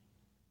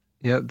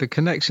 Yeah, the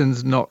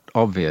connection's not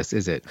obvious,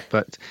 is it?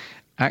 But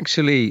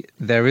actually,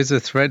 there is a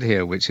thread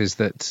here, which is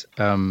that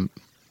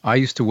I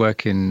used to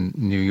work in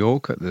New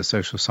York at the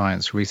Social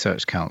Science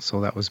Research Council.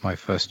 That was my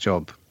first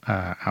job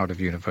out of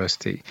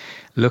university,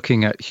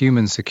 looking at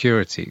human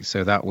security.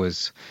 So that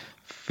was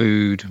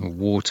food,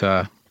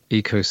 water,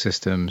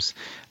 ecosystems,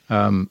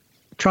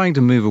 trying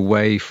to move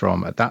away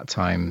from, at that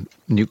time,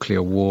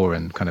 nuclear war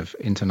and kind of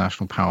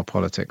international power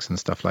politics and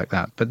stuff like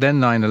that. But then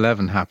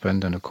 9/11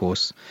 happened, and of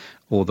course,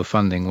 all the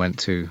funding went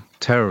to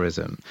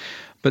terrorism.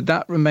 But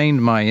that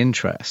remained my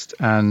interest,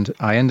 and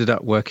I ended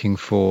up working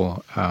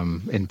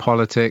in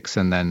politics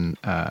and then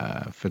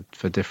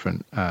for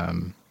different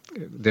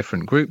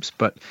groups,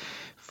 but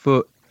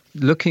for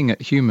looking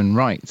at human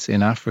rights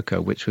in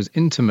Africa, which was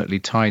intimately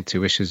tied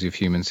to issues of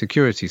human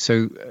security.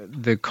 So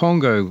the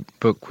Congo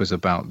book was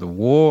about the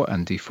war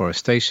and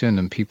deforestation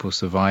and people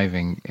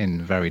surviving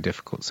in very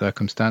difficult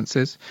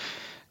circumstances.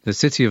 The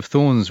City of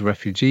Thorns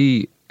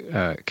refugee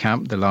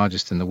camp, the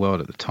largest in the world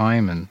at the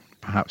time, and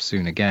perhaps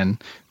soon again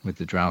with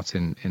the drought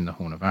in the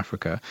Horn of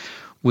Africa,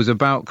 was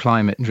about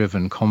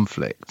climate-driven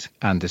conflict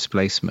and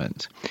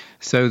displacement.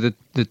 So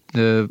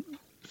the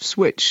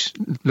switch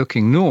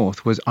looking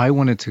north was I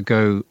wanted to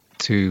go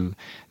to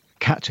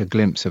catch a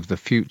glimpse of the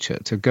future,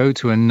 to go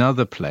to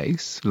another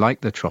place like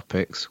the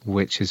tropics,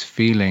 which is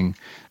feeling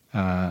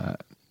the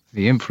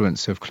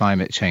influence of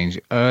climate change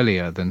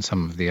earlier than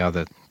some of the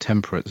other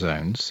temperate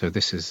zones. So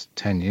this is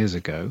 10 years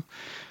ago.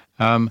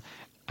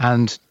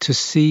 and to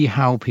see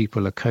how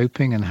people are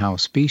coping and how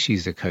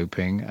species are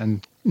coping,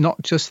 and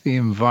not just the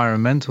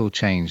environmental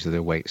change that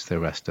awaits the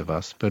rest of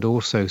us, but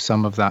also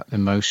some of that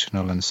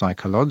emotional and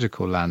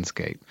psychological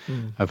landscape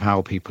of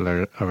how people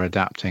are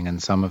adapting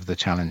and some of the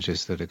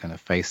challenges that are going to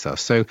face us.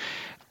 So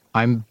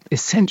I'm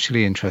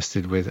essentially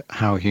interested with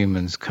how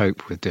humans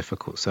cope with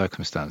difficult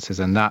circumstances,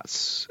 and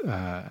that's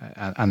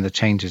and the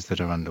changes that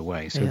are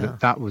underway. So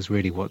that was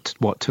really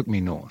what took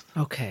me north.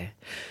 Okay.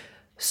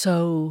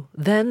 So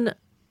then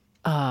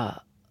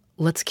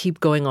let's keep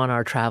going on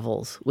our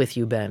travels with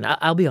you, Ben.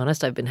 I'll be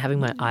honest, I've been having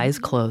my eyes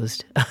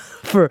closed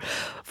for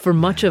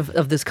much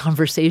of this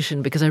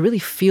conversation, because I really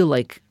feel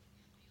like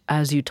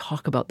as you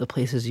talk about the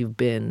places you've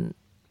been,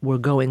 we're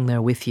going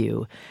there with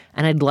you.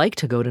 And I'd like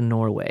to go to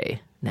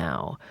Norway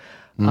now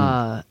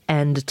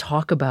and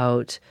talk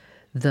about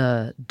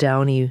the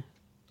downy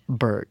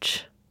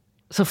birch.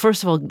 So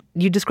first of all,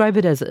 you describe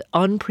it as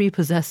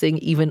unprepossessing,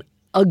 even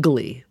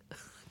ugly.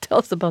 Tell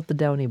us about the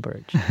downy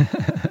birch.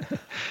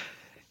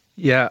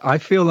 Yeah,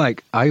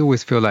 I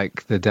always feel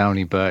like the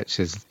downy birch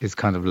is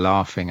kind of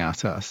laughing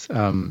at us.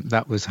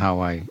 That was how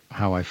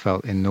I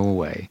felt in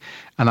Norway,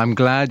 and I'm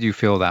glad you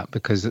feel that,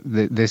 because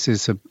this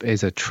is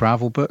a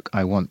travel book.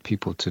 I want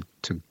people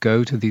to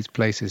go to these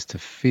places to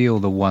feel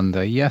the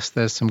wonder. Yes,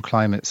 there's some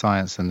climate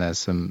science and there's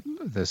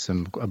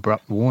some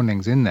abrupt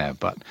warnings in there,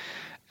 but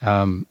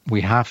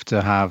we have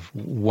to have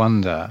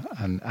wonder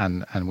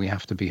and we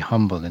have to be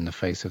humble in the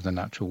face of the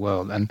natural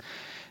world.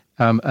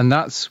 And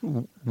that's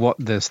what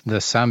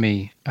the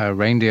Sami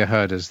reindeer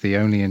herders, the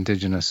only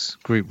indigenous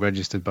group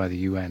registered by the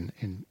UN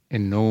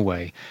in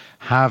Norway,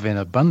 have in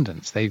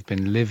abundance. They've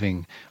been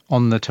living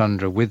on the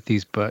tundra with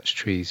these birch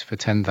trees for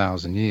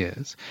 10,000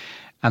 years.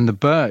 And the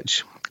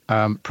birch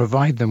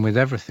provide them with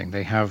everything.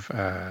 They have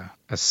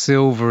a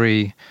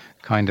silvery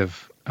kind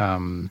of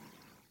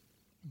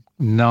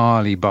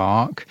gnarly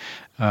bark,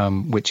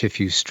 which if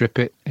you strip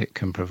it, it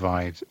can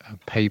provide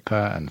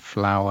paper and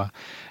flour.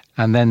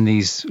 And then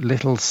these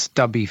little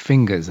stubby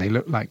fingers, they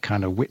look like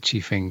kind of witchy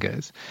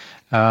fingers.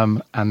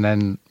 And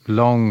then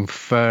long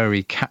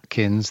furry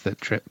catkins that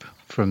drip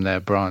from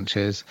their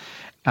branches.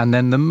 And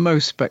then the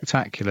most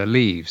spectacular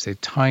leaves, they're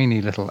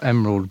tiny little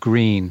emerald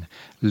green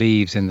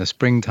leaves in the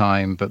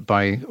springtime, but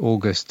by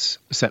August,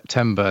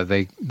 September,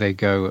 they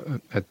go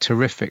a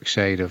terrific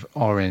shade of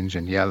orange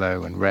and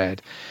yellow and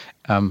red,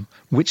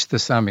 which the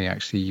Sami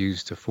actually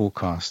use to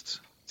forecast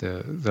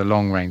the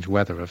long range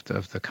weather of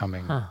the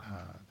coming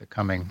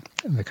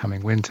the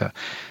coming winter.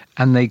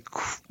 And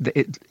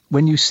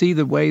when you see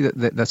the way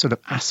that sort of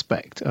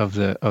aspect of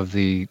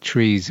the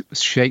trees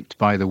shaped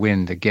by the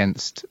wind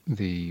against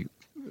the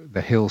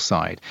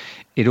hillside,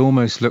 it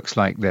almost looks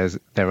like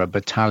they're a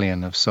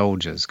battalion of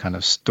soldiers kind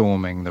of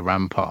storming the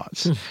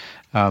ramparts,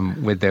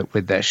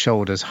 with their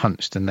shoulders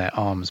hunched and their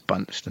arms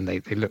bunched, and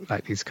they look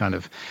like these kind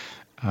of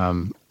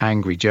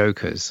angry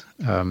jokers.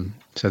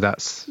 So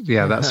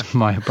that's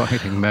my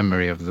abiding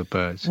memory of the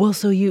birds. Well,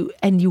 so you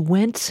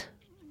went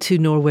to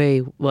Norway,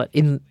 what,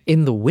 in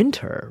the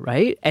winter,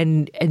 right?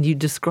 And you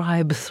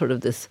describe sort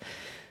of this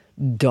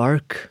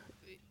dark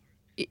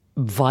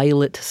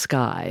violet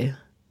sky,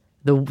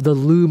 the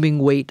looming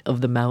weight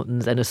of the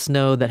mountains, and a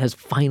snow that has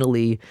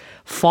finally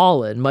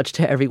fallen, much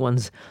to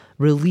everyone's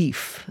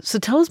relief. So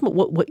tell us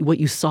what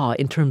you saw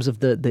in terms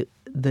of the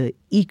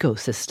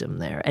ecosystem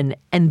there.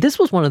 And this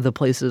was one of the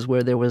places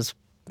where there was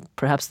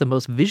perhaps the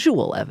most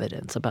visual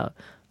evidence about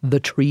the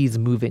trees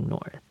moving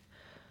north.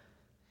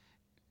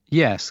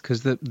 Yes,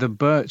 because the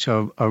birch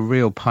are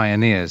real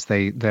pioneers.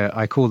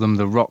 I call them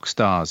the rock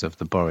stars of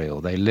the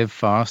boreal. They live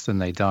fast and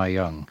they die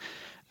young,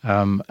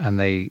 and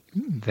they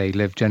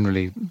live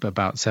generally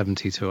about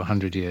 70 to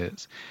 100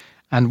 years.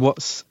 And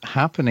what's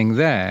happening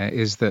there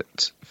is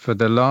that for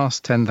the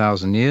last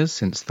 10,000 years,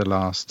 since the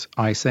last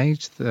ice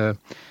age, the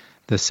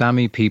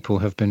Sami people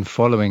have been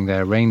following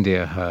their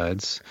reindeer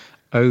herds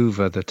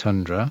over the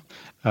tundra,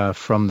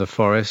 from the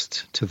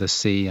forest to the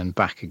sea and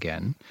back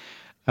again.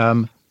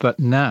 But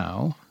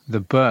now the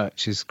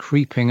birch is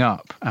creeping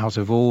up out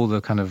of all the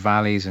kind of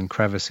valleys and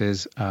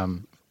crevices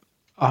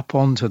up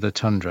onto the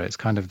tundra. It's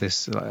kind of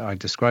this, I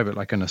describe it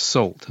like an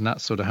assault, and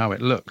that's sort of how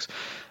it looks.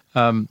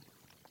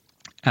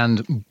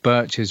 And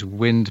birch is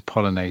wind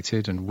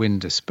pollinated and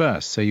wind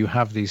dispersed. So you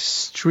have these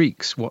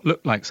streaks, what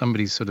look like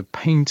somebody's sort of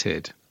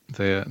painted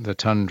the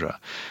tundra,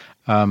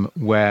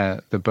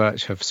 where the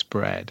birch have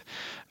spread.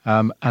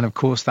 And of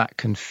course that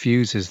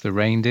confuses the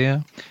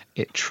reindeer.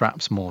 It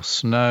traps more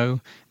snow.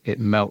 It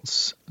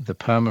melts the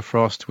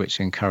permafrost, which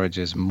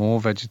encourages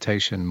more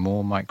vegetation,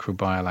 more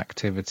microbial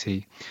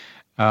activity.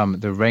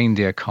 The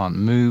reindeer can't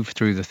move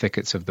through the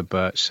thickets of the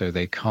birch, so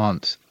they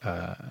can't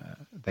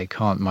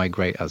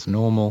migrate as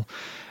normal.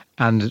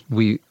 And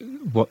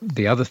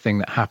the other thing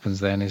that happens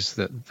then is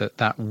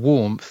that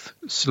warmth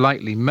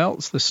slightly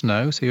melts the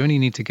snow. So you only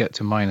need to get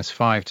to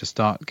 -5 to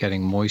start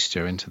getting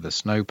moisture into the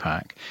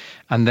snowpack.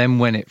 And then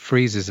when it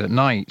freezes at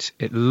night,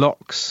 it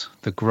locks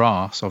the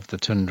grass of the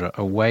tundra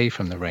away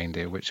from the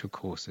reindeer, which of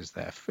course is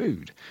their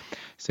food.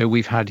 So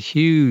we've had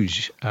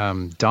huge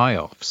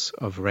die-offs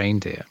of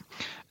reindeer.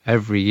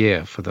 every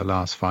year for the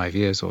last 5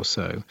 years or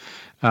so.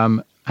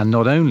 And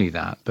not only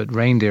that, but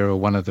reindeer are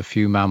one of the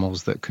few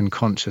mammals that can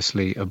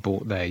consciously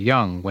abort their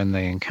young when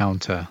they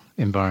encounter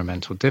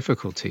environmental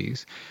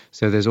difficulties.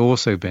 So there's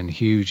also been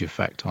huge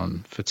effect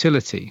on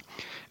fertility.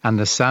 And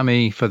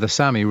for the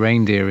Sami,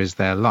 reindeer is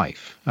their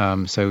life.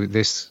 So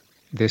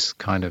this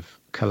kind of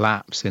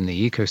collapse in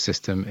the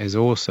ecosystem is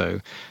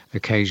also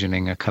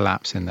occasioning a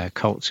collapse in their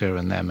culture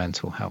and their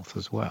mental health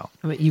as well.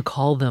 I mean, you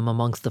call them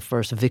amongst the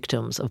first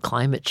victims of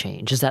climate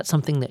change. Is that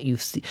something that you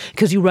see?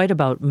 Because you write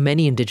about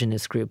many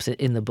indigenous groups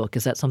in the book.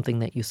 Is that something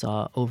that you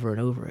saw over and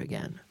over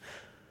again?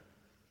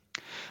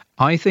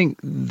 I think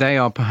they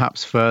are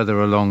perhaps further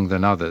along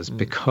than others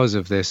because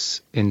of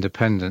this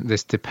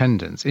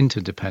interdependence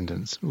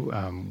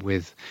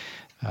with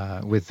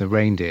the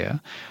reindeer,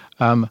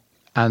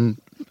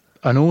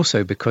 and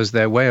also because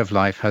their way of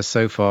life has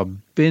so far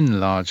been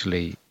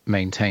largely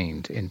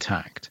maintained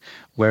intact.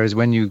 Whereas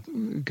when you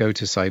go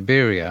to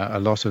Siberia, a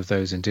lot of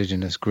those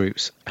indigenous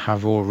groups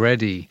have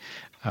already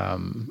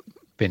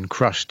been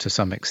crushed to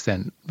some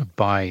extent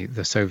by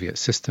the Soviet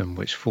system,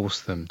 which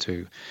forced them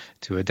to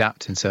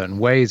adapt in certain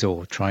ways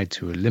or tried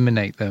to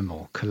eliminate them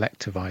or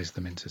collectivize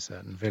them into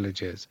certain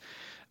villages.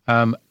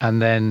 And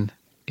then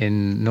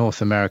in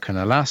North America and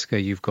Alaska,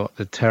 you've got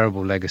the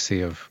terrible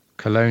legacy of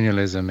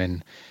colonialism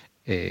in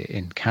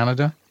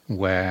Canada,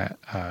 where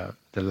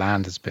the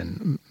land has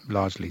been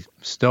largely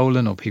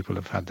stolen or people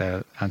have had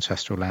their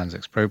ancestral lands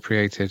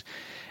expropriated.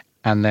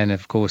 And then,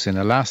 of course, in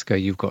Alaska,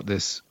 you've got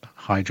this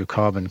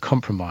hydrocarbon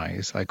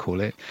compromise, I call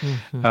it,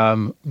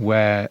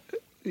 where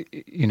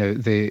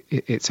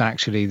it's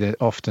actually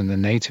often the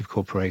native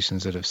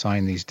corporations that have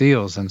signed these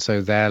deals. And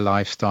so their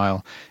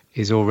lifestyle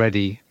is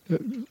already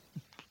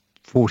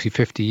 40,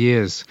 50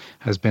 years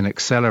has been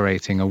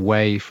accelerating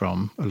away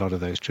from a lot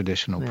of those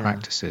traditional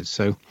practices.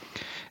 So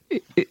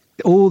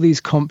all these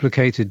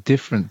complicated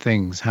different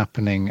things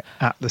happening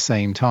at the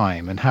same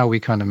time, and how we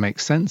kind of make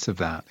sense of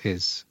that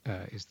is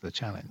the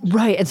challenge.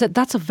 Right. And so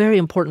that's a very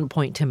important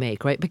point to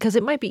make, right? Because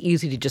it might be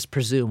easy to just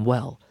presume,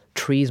 well,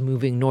 trees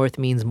moving north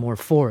means more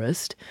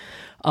forest,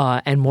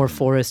 and more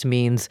forest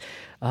means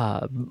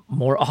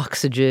more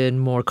oxygen,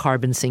 more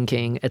carbon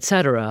sinking, et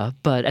cetera.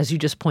 But as you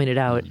just pointed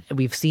out,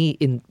 we've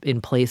seen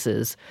in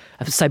places,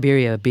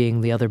 Siberia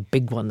being the other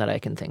big one that I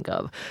can think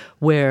of,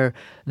 where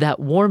that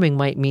warming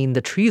might mean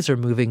the trees are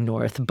moving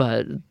north,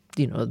 but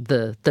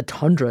the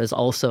tundra is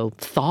also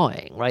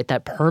thawing, right?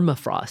 That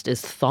permafrost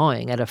is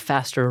thawing at a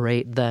faster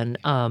rate than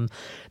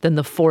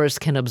the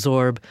forest can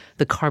absorb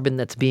the carbon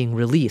that's being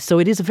released. So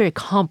it is a very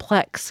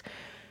complex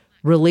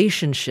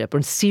relationship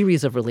or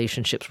series of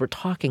relationships we're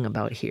talking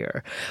about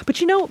here.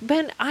 But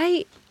Ben,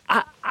 I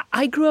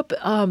grew up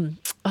on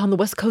the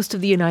west coast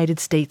of the United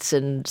States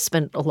and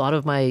spent a lot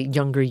of my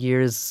younger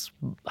years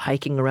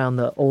hiking around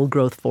the old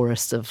growth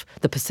forests of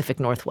the Pacific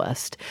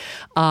Northwest,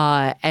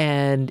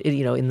 and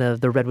in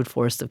the redwood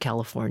forests of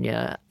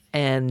California.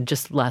 And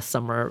just last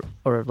summer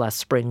or last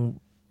spring,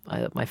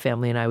 my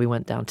family and I, we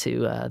went down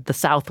to the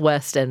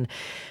Southwest and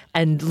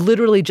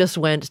literally just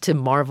went to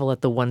marvel at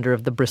the wonder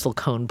of the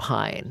bristlecone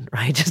pine,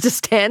 right? Just to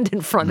stand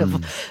in front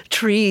of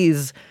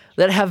trees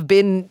that have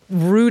been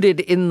rooted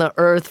in the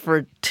earth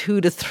for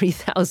 2,000 to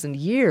 3,000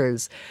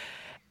 years.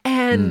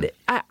 And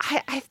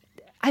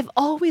I've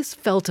always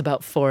felt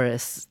about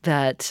forests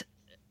that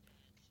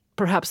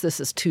perhaps this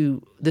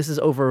is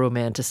over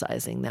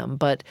romanticizing them,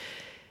 but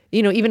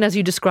even as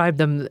you describe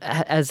them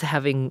as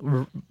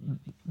having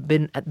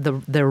been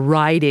they're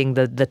riding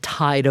the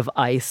tide of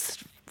ice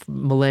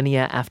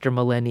millennia after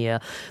millennia,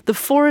 the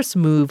forests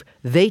move,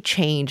 they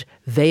change,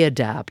 they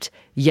adapt.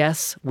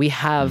 Yes, we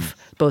have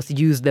both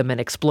used them and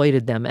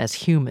exploited them as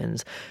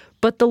humans.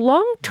 But the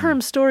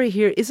long-term story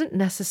here isn't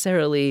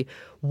necessarily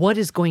what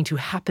is going to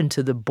happen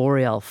to the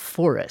boreal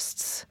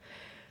forests.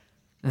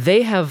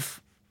 They have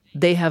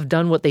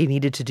done what they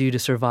needed to do to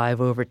survive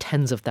over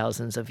tens of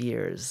thousands of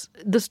years.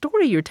 The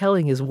story you're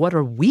telling is, what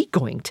are we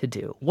going to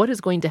do? What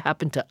is going to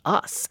happen to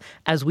us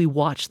as we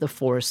watch the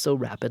forest so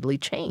rapidly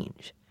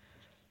change?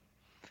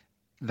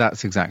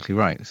 That's exactly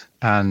right.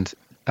 And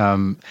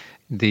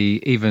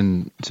the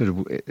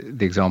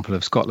example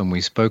of Scotland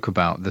we spoke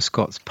about, the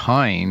Scots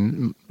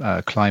pine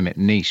climate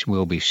niche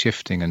will be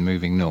shifting and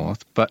moving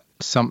north, but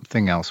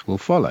something else will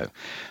follow,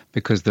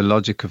 because the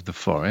logic of the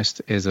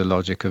forest is a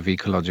logic of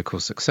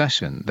ecological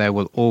succession. There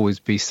will always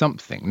be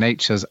something.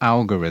 Nature's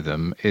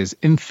algorithm is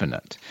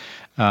infinite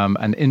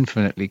and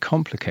infinitely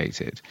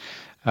complicated.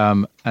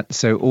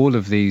 So all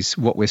of these,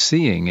 what we're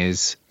seeing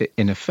is,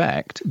 in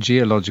effect,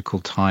 geological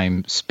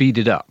time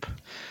speeded up.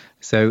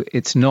 So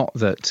it's not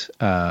that,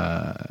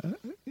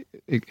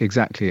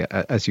 exactly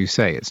as you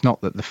say, it's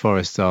not that the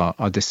forests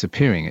are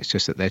disappearing. It's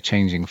just that they're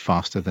changing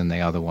faster than they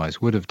otherwise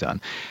would have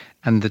done.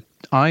 And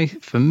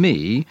for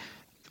me,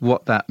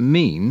 what that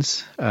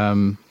means,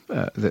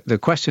 the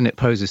question it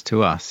poses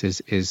to us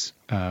is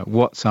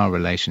what's our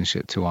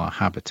relationship to our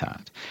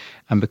habitat?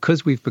 And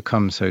because we've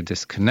become so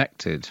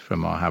disconnected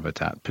from our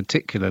habitat,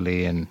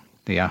 particularly in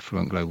the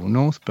affluent global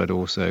north, but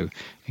also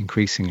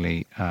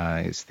increasingly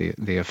it's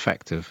the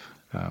effect of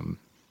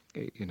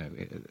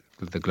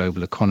the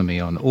global economy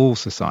on all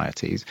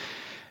societies,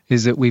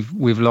 is that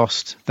we've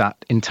lost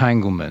that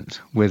entanglement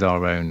with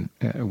our own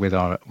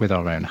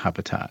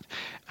habitat.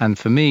 And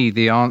for me,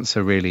 the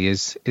answer really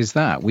is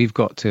that we've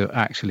got to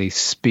actually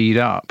speed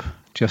up,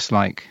 just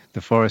like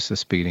the forests are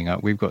speeding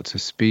up. We've got to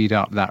speed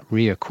up that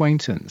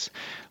reacquaintance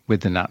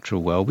with the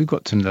natural world. We've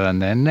got to learn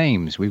their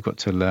names. We've got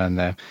to learn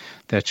their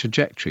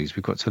trajectories.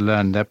 We've got to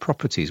learn their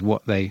properties,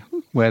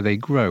 where they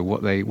grow,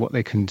 what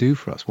they can do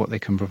for us, what they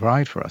can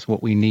provide for us,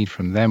 what we need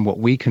from them, what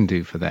we can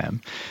do for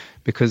them.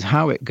 Because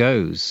how it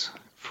goes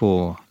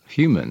for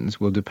humans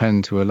will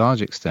depend to a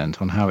large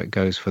extent on how it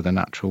goes for the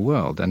natural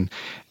world. And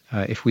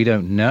if we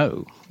don't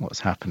know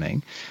what's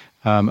happening,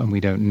 and we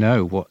don't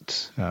know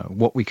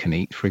what we can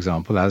eat, for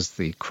example, as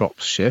the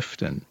crops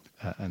shift and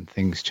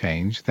things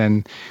change,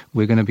 then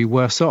we're going to be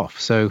worse off.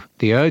 So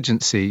the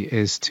urgency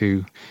is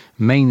to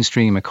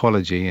mainstream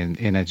ecology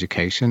in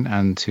education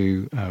and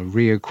to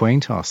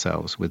reacquaint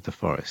ourselves with the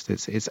forest.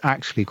 It's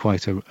actually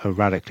quite a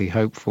radically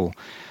hopeful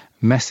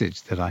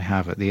message that I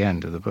have at the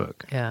end of the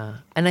book. Yeah.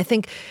 And I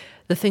think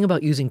the thing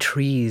about using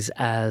trees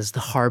as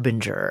the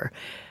harbinger,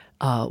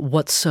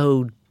 what's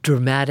so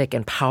dramatic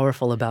and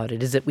powerful about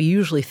it is that we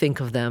usually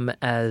think of them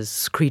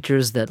as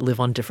creatures that live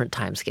on different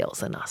timescales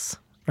than us,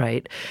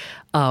 right?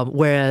 But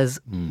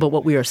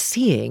what we are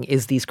seeing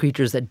is these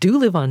creatures that do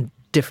live on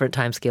different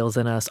timescales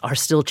than us are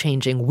still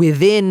changing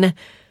within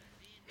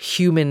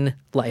human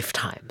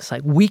lifetimes.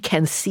 Like, we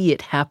can see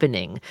it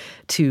happening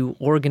to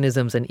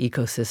organisms and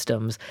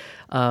ecosystems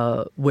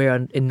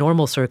where in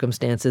normal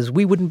circumstances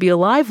we wouldn't be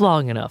alive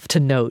long enough to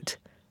note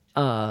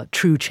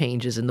true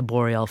changes in the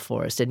boreal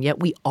forest, and yet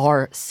we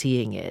are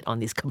seeing it on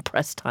these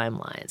compressed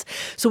timelines.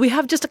 So we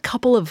have just a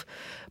couple of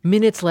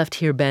minutes left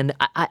here, Ben.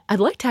 I'd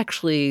like to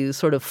actually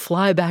sort of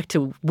fly back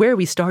to where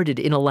we started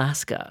in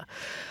Alaska.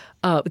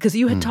 Because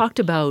you had talked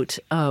about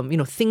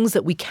things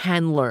that we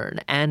can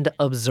learn and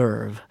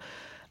observe.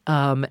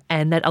 And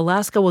that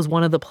Alaska was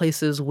one of the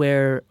places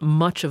where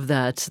much of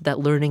that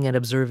learning and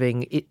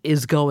observing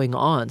is going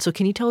on. So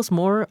can you tell us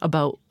more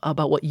about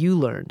what you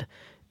learned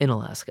in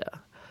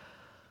Alaska?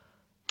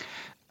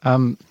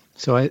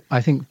 So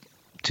I think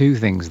two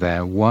things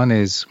there. One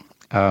is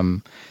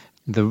the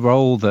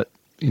role that,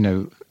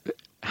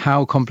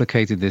 how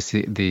complicated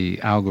the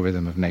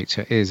algorithm of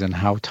nature is and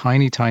how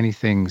tiny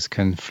things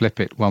can flip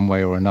it one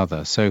way or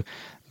another. So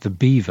the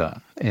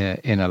beaver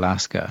in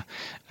Alaska,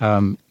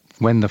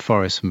 when the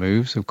forest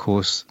moves, of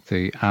course,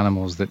 the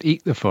animals that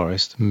eat the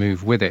forest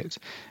move with it.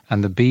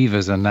 And the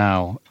beavers are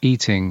now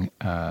eating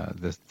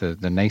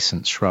the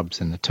nascent shrubs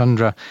in the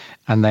tundra,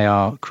 and they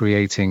are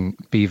creating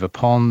beaver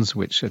ponds,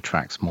 which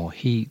attracts more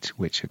heat,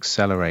 which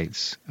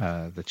accelerates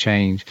the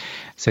change.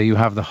 So you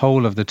have the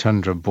whole of the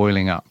tundra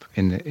boiling up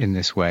in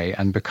this way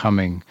and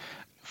becoming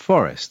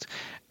forest.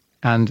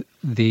 And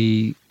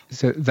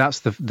so that's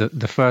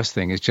the first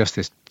thing, is just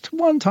this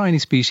one tiny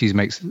species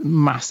makes a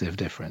massive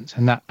difference,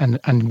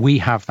 and we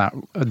have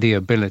the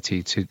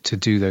ability to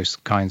do those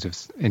kinds of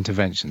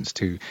interventions,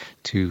 to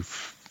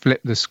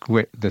flip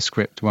the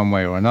script one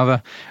way or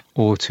another,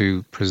 or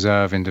to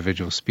preserve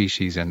individual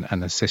species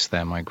and assist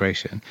their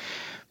migration.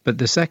 But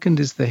the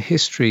second is the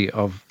history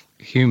of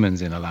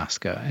humans in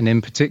Alaska, and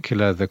in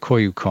particular the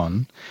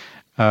Koyukon,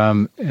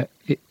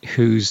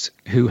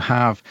 who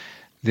have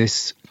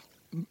this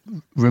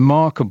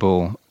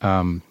remarkable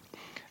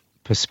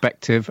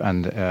perspective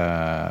and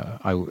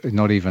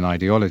not even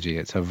ideology.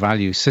 It's a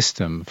value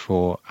system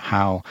for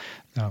how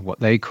what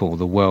they call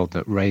the world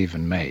that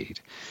Raven made,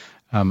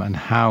 and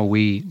how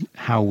we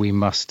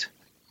must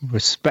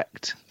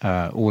respect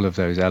all of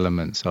those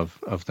elements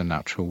of the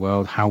natural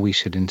world, how we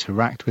should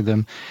interact with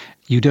them.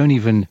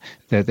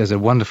 There's a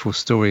wonderful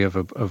story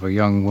of a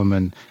young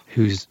woman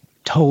who's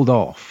told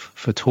off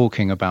for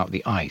talking about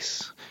the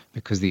ice,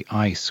 because the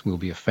ice will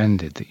be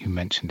offended that you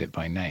mentioned it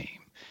by name.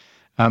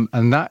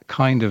 And that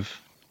kind of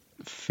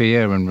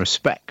fear and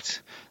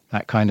respect,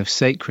 that kind of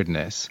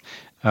sacredness,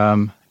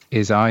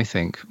 is, I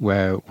think,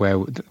 where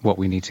what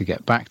we need to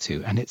get back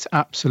to. And it's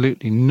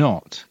absolutely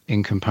not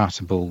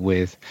incompatible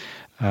with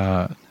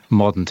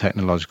modern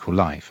technological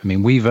life. I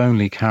mean, we've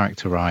only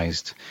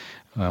characterized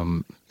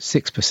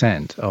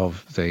 6%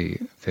 of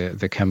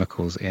the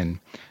chemicals in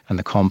and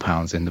the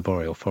compounds in the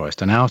boreal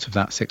forest. And out of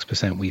that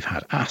 6%, we've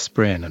had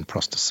aspirin and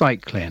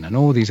prostacyclin and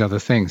all these other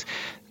things.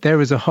 There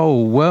is a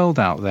whole world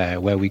out there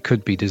where we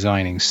could be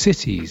designing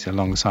cities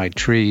alongside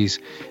trees.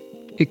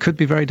 It could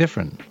be very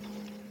different.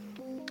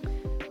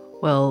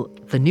 Well,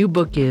 the new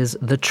book is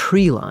The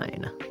Tree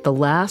Line, The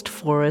Last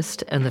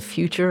Forest and the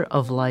Future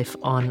of Life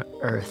on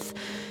Earth.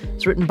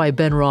 It's written by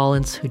Ben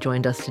Rawlence, who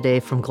joined us today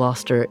from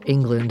Gloucester,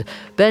 England.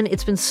 Ben,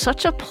 it's been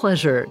such a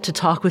pleasure to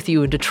talk with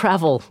you and to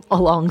travel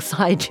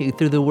alongside you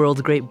through the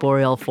world's great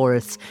boreal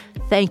forests.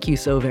 Thank you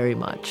so very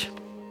much.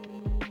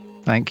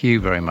 Thank you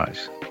very much.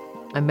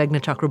 I'm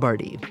Meghna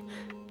Chakrabarti.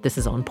 This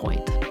is On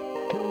Point.